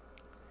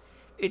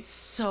 It's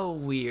so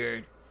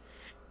weird.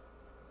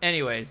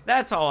 Anyways,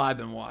 that's all I've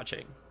been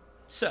watching.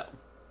 So,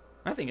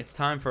 I think it's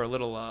time for a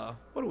little,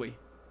 what are we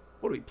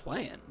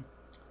playing?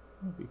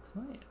 What are we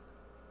playing?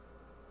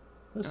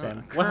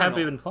 Listen, Colonel, what have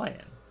we been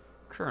playing?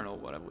 Colonel,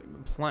 what have we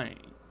been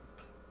playing?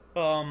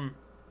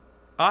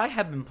 I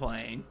have been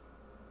playing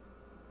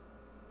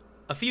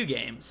a few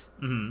games.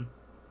 Mm-hmm.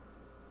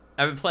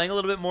 I've been playing a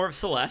little bit more of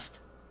Celeste.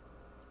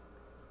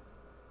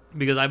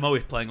 Because I'm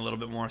always playing a little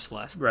bit more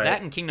Celeste. Right.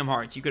 That and Kingdom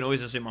Hearts, you can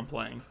always assume I'm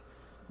playing.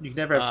 You can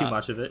never have too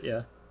much of it,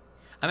 yeah.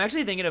 I'm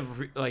actually thinking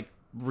of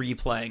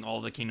replaying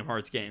all the Kingdom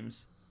Hearts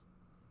games.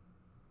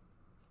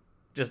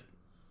 Just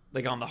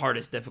like on the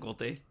hardest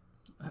difficulty.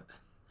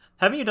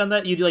 Haven't you done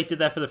that? You did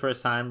that for the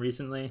first time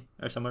recently,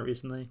 or somewhat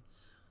recently?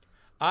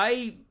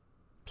 I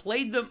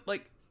played them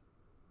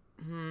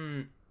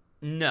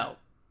no.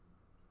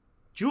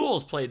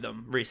 Jules played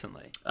them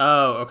recently.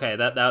 Oh, okay.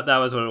 That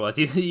was what it was.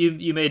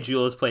 You made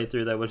Jules play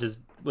through that,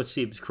 which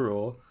seems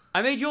cruel.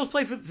 I made Jules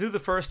play through the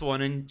first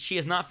one, and she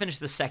has not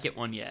finished the second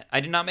one yet. I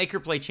did not make her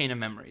play Chain of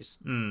Memories.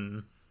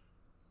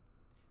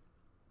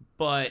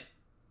 But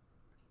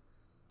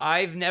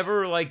I've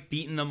never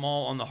beaten them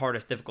all on the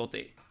hardest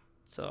difficulty.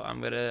 So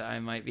I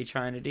might be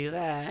trying to do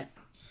that.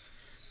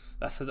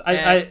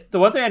 The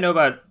one thing I know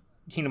about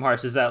Kingdom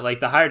Hearts is that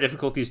the higher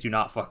difficulties do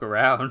not fuck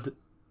around.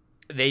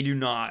 They do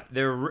not.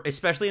 They're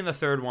especially in the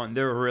third one.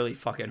 They're really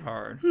fucking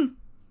hard.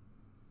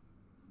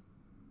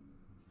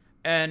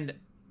 And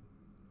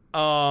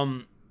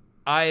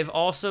I've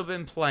also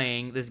been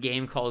playing this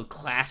game called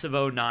Class of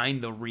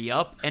 '09, the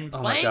re-up, and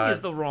playing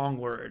is the wrong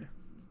word.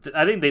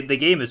 I think the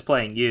game is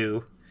playing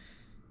you.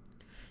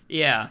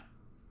 Yeah.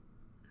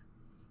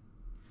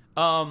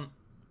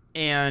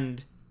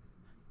 And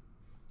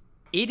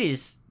it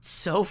is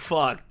so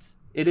fucked.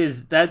 It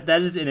is that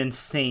is an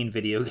insane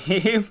video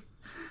game.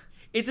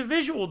 It's a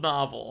visual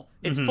novel.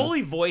 It's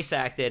fully voice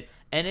acted,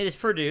 and it is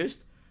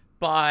produced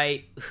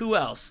by who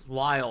else?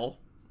 Lyle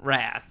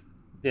Rath.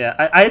 Yeah,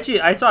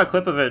 I saw a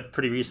clip of it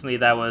pretty recently.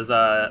 That was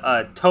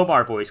a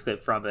Tomar voice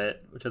clip from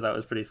it, which I thought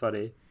was pretty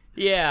funny.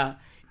 Yeah,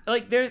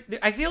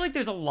 I feel like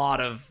there's a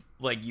lot of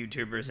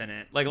YouTubers in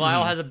it.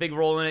 Lyle has a big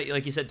role in it.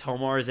 Like you said,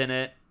 Tomar is in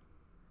it.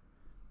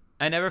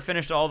 I never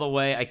finished all the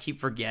way. I keep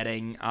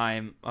forgetting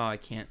I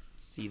can't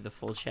see the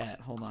full chat.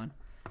 Hold on.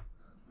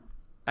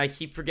 I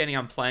keep forgetting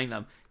I'm playing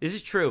them. This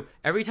is true.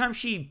 Every time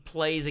she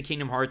plays a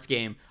Kingdom Hearts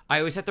game, I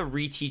always have to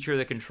reteach her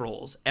the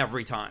controls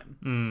every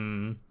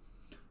time.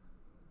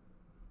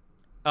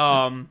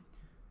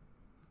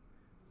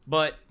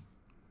 But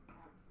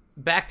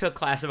back to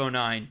Class of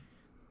 '09.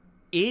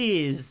 It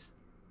is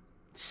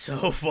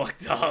so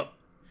fucked up.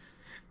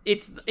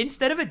 It's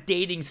instead of a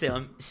dating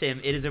sim,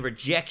 it is a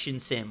rejection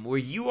sim where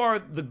you are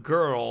the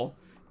girl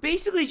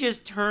basically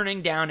just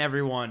turning down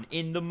everyone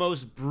in the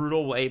most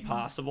brutal way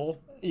possible.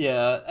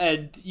 Yeah,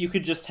 and you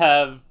could just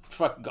have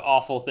fucking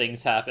awful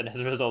things happen as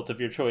a result of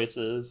your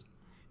choices.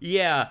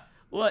 Yeah.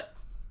 What?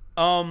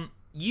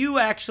 You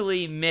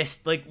actually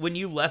missed, like, when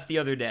you left the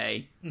other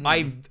day,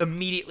 I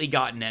immediately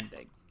got an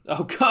ending.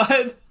 Oh,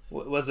 God.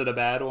 Was it a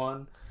bad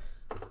one?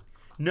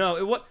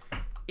 No,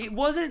 it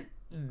wasn't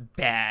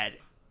bad.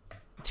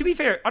 To be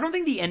fair, I don't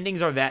think the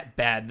endings are that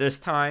bad this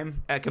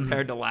time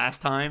compared to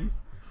last time.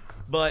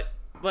 But,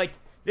 like,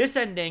 this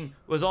ending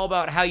was all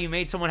about how you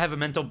made someone have a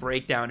mental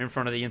breakdown in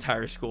front of the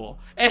entire school.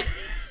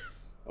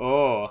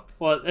 Oh.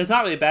 Well, it's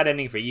not really a bad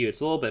ending for you.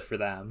 It's a little bit for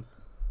them.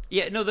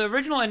 Yeah, no, the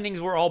original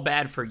endings were all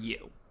bad for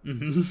you.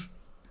 Mm-hmm.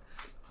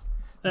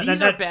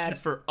 These are bad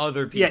for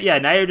other people. Yeah,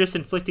 now you're just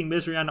inflicting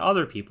misery on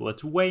other people.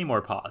 It's way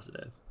more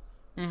positive.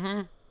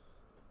 Mm-hmm.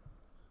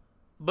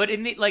 But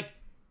in the, like,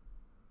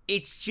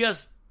 it's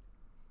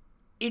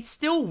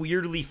still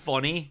weirdly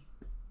funny.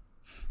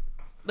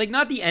 Like,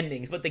 not the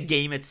endings, but the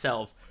game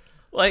itself.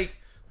 Like,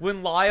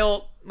 when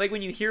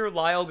you hear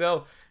Lyle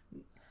go,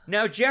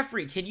 "Now,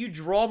 Jeffrey, can you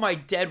draw my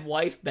dead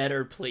wife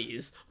better,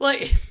 please?"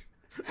 Like,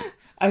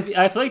 I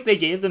feel like they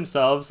gave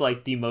themselves,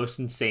 like, the most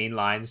insane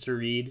lines to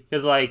read.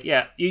 Because, like,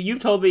 yeah,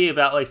 you've told me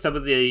about, like, some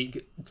of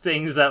the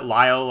things that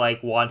Lyle,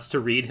 like, wants to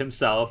read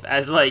himself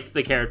as, like,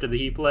 the character that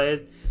he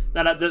plays.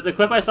 Now, the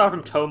clip I saw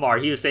from Tomar,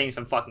 he was saying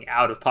some fucking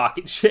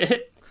out-of-pocket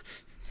shit.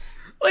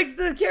 Like,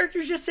 the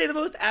characters just say the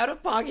most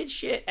out-of-pocket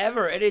shit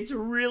ever, and it's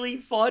really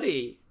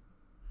funny.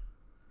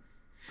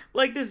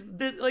 Like, this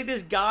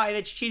guy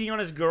that's cheating on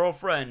his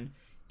girlfriend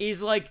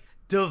is, like,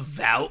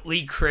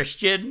 devoutly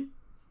Christian.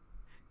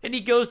 And he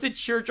goes to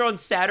church on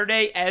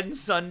Saturday and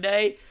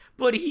Sunday,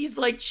 but he's,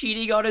 like,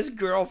 cheating on his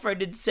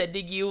girlfriend and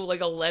sending you,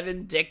 like,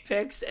 11 dick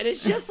pics. And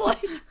it's just, like...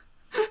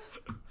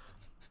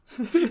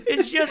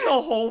 it's just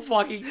a whole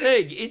fucking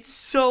thing. It's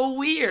so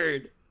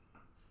weird.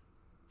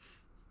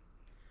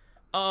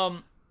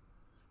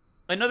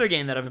 Another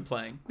game that I've been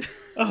playing.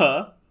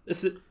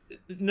 This is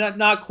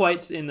not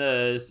quite in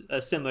a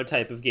similar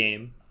type of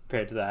game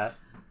compared to that.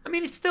 I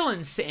mean, it's still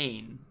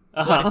insane.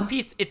 But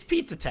it's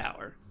Pizza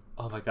Tower.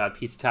 Oh my god,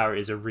 Pizza Tower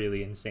is a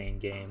really insane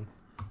game.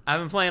 I've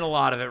been playing a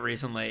lot of it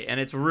recently, and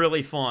it's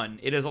really fun.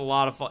 It is a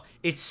lot of fun.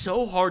 It's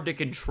so hard to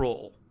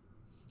control.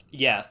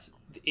 Yes.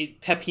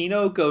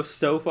 Pepino goes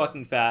so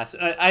fucking fast.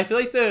 I feel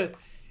like at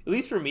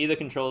least for me, the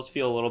controls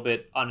feel a little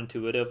bit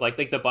unintuitive. Like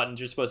the buttons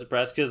you're supposed to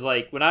press. Because,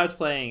 like, when I was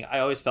playing, I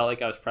always felt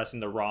like I was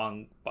pressing the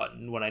wrong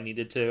button when I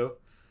needed to.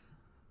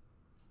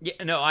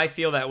 Yeah, no, I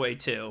feel that way,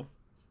 too.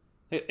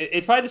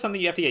 It's probably just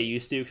something you have to get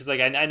used to. Because, like,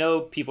 I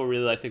know people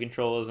really like the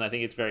controls, and I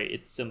think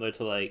it's similar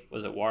to, like,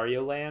 was it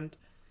Wario Land?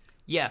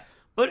 Yeah,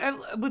 but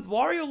with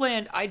Wario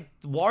Land,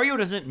 Wario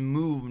doesn't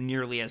move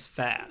nearly as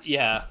fast.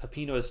 Yeah,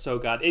 Pepino is so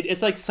god.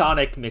 It's like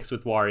Sonic mixed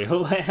with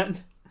Wario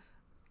Land.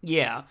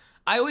 Yeah.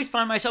 I always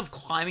find myself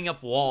climbing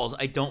up walls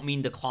I don't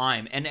mean to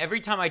climb, and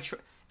every time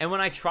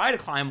when I try to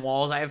climb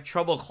walls, I have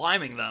trouble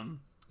climbing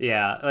them.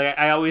 Yeah, like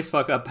I always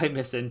fuck up by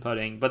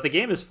misinputting, but the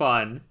game is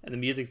fun and the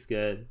music's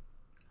good.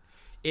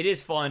 It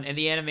is fun, and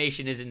the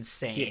animation is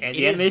insane. Yeah, and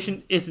the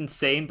animation is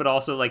insane, but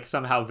also, like,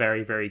 somehow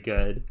very, very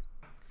good.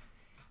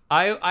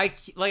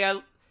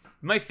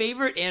 My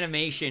favorite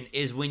animation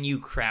is when you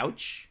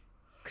crouch,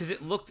 because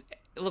it looks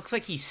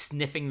like he's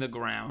sniffing the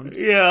ground.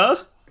 Yeah.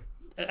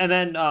 And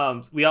then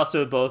we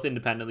also both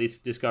independently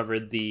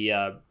discovered the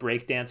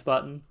breakdance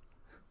button.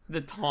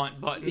 The taunt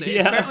button. Yeah.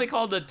 It's apparently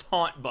called the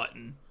taunt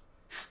button.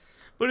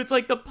 But it's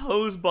like the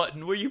pose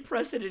button where you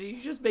press it and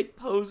you just make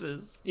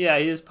poses. Yeah,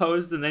 he just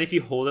posed, and then if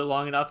you hold it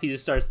long enough, he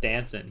just starts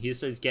dancing. He just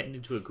starts getting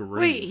into a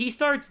groove. Wait, he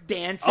starts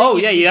dancing? Oh,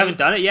 yeah, you haven't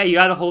done it? Yeah, you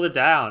gotta hold it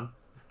down.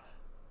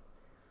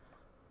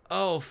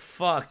 Oh,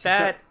 fuck.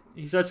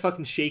 He starts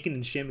fucking shaking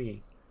and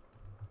shimmying.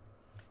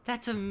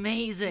 That's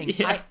amazing.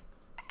 Yeah. I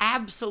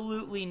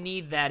absolutely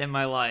need that in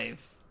my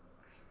life.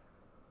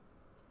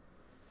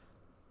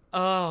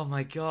 Oh,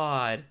 my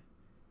God.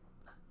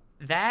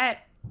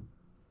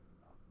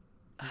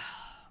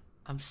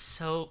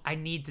 I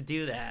need to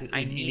do that.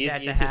 I need that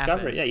to happen.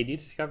 Discover it. Yeah, you need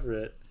to discover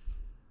it.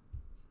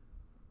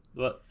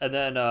 Well, and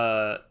then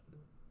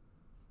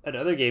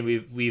another game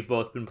we've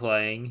both been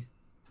playing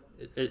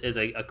is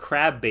a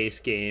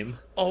crab-based game.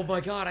 Oh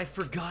my god, I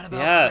forgot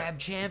about Crab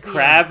Champions.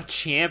 Crab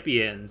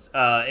Champions.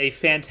 A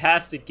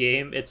fantastic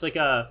game. It's like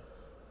a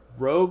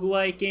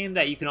roguelike game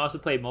that you can also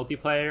play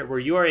multiplayer, where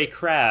you are a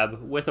crab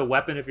with a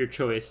weapon of your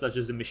choice, such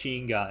as a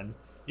machine gun.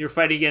 You're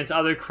fighting against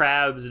other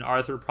crabs and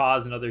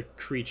arthropods and other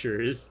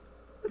creatures.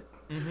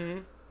 Mm-hmm.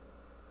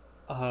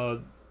 uh,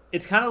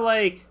 it's kind of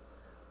like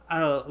I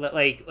don't know,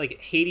 like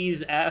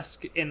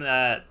Hades-esque in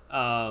that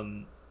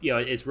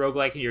it's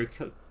roguelike and you're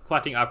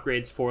collecting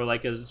upgrades for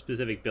like a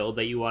specific build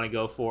that you want to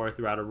go for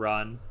throughout a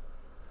run.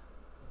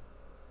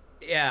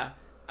 Yeah,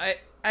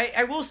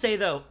 I will say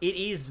though, it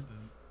is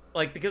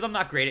like, because I'm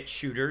not great at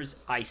shooters,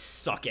 I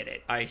suck at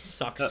it. I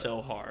suck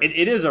so hard.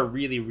 It is a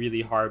really,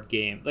 really hard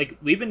game. Like,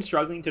 we've been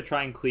struggling to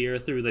try and clear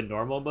through the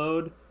normal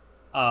mode,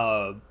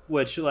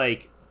 which,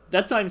 like,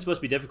 that's not even supposed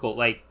to be difficult.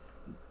 Like,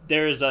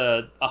 there's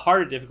a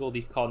harder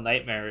difficulty called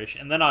Nightmarish,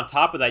 and then on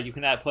top of that, you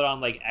can put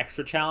on, like,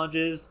 extra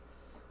challenges,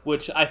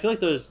 which I feel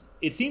like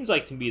it seems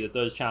like to me that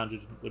those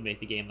challenges would make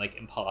the game, like,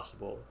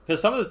 impossible.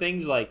 Because some of the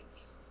things, like,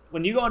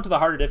 when you go into the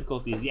harder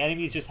difficulties, the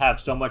enemies just have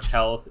so much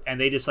health,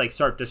 and they just, like,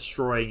 start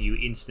destroying you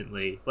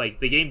instantly. Like,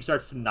 the game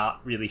starts to not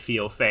really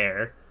feel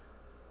fair.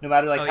 No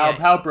matter, like,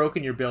 how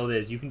broken your build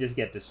is, you can just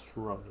get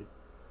destroyed.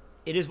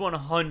 It is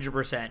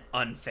 100%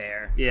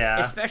 unfair. Yeah.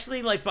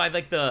 Especially, like, by,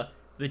 like, the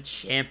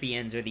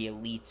champions or the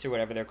elites or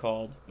whatever they're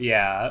called.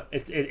 Yeah,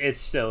 it's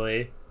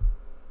silly.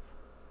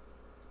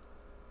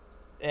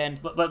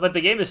 And But the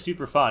game is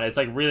super fun. It's,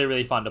 like, really,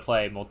 really fun to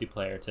play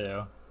multiplayer,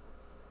 too.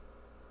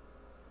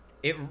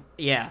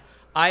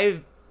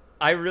 I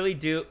really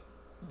do.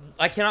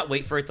 I cannot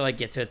wait for it to like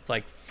get to its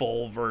like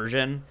full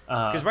version,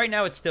 because right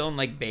now it's still in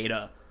like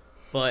beta,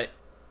 but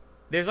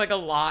there's like a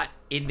lot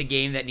in the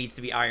game that needs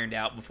to be ironed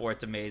out before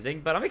it's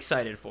amazing. But I'm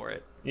excited for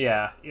it.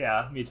 Yeah,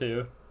 me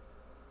too.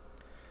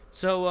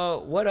 So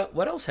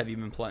what else have you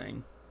been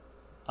playing?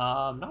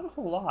 Not a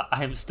whole lot.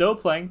 I am still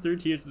playing through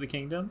Tears of the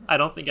Kingdom. I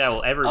don't think I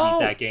will ever beat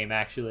that game,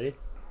 actually.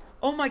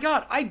 Oh my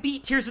god, I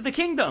beat Tears of the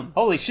Kingdom!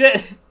 Holy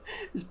shit!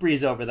 Just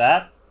breeze over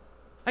that.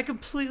 I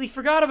completely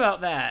forgot about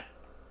that.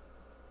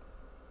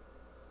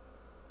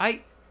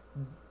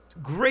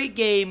 Great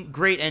game,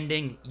 great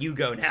ending. You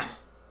go now.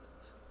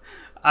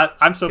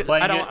 I'm still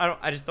playing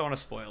I just don't want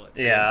to spoil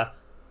it. Yeah.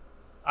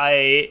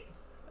 I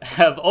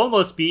have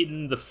almost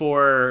beaten the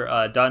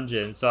 4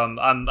 dungeons, so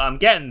I'm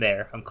getting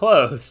there. I'm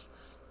close.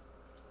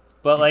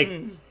 But like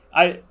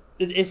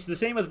it's the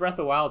same with Breath of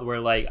the Wild, where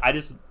like I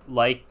just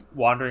like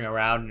wandering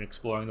around and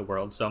exploring the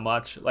world so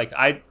much. Like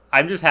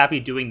I'm just happy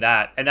doing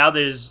that. And now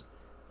there's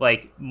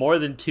like more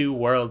than 2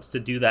 worlds to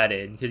do that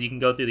in, because you can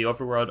go through the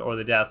overworld or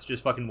the depths,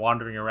 just fucking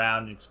wandering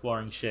around and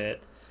exploring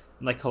shit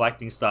and like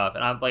collecting stuff.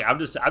 And I'm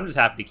just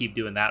happy to keep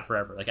doing that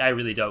forever. Like I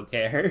really don't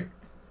care.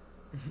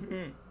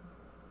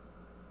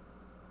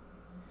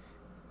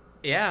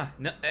 Yeah,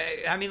 no,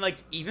 I mean,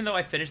 like, even though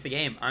I finished the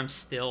game, I'm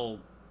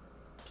still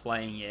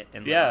playing it.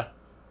 And yeah,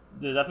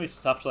 there's definitely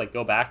stuff to like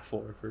go back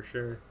for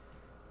sure.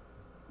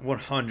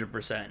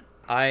 100%.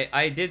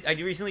 I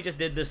recently just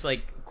did this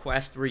like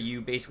quest where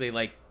you basically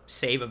like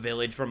save a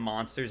village from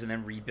monsters and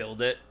then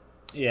rebuild it.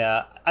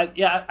 Yeah,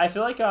 I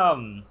feel like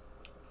I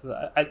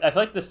feel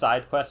like the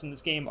side quests in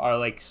this game are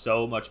like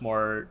so much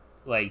more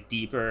like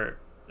deeper.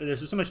 They're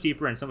so much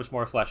deeper and so much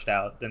more fleshed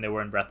out than they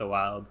were in Breath of the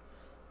Wild.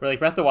 Where like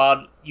Breath of the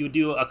Wild, you would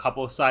do a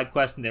couple of side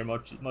quests and they're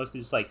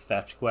mostly just like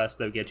fetch quests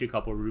that would get you a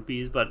couple of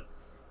rupees. But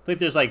I think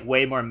there's like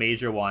way more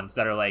major ones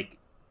that are like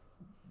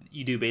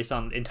you do based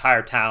on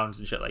entire towns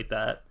and shit like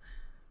that.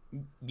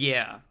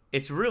 Yeah,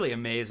 it's really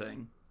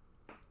amazing.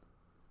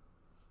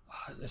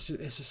 It's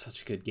just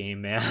such a good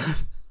game, man.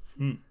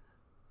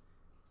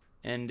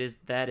 And is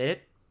that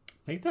it?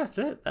 I think that's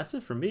it. That's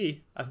it for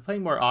me. I'm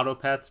playing more Auto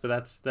Pets, but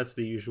that's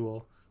the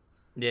usual.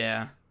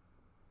 Yeah.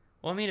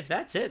 Well, I mean, if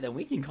that's it, then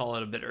we can call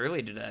it a bit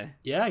early today.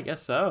 Yeah, I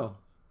guess so.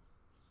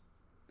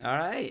 All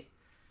right.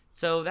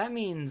 So that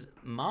means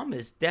Mom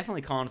is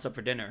definitely calling us up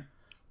for dinner.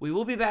 We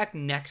will be back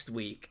next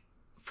week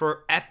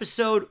for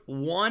episode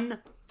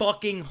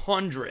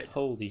 100.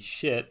 Holy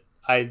shit.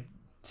 I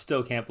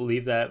still can't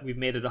believe that. We've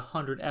made it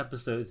 100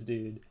 episodes,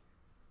 dude.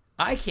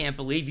 I can't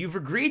believe you've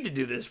agreed to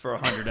do this for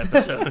 100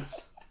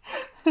 episodes.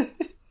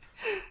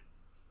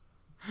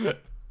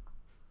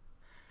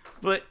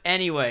 But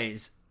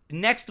anyways,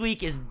 next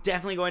week is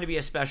definitely going to be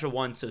a special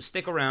one, so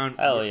stick around.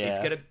 Hell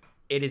yeah.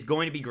 It is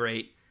going to be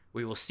great.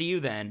 We will see you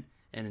then.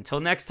 And until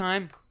next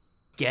time,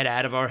 get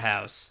out of our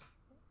house.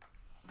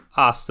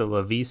 Hasta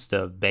la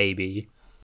vista, baby.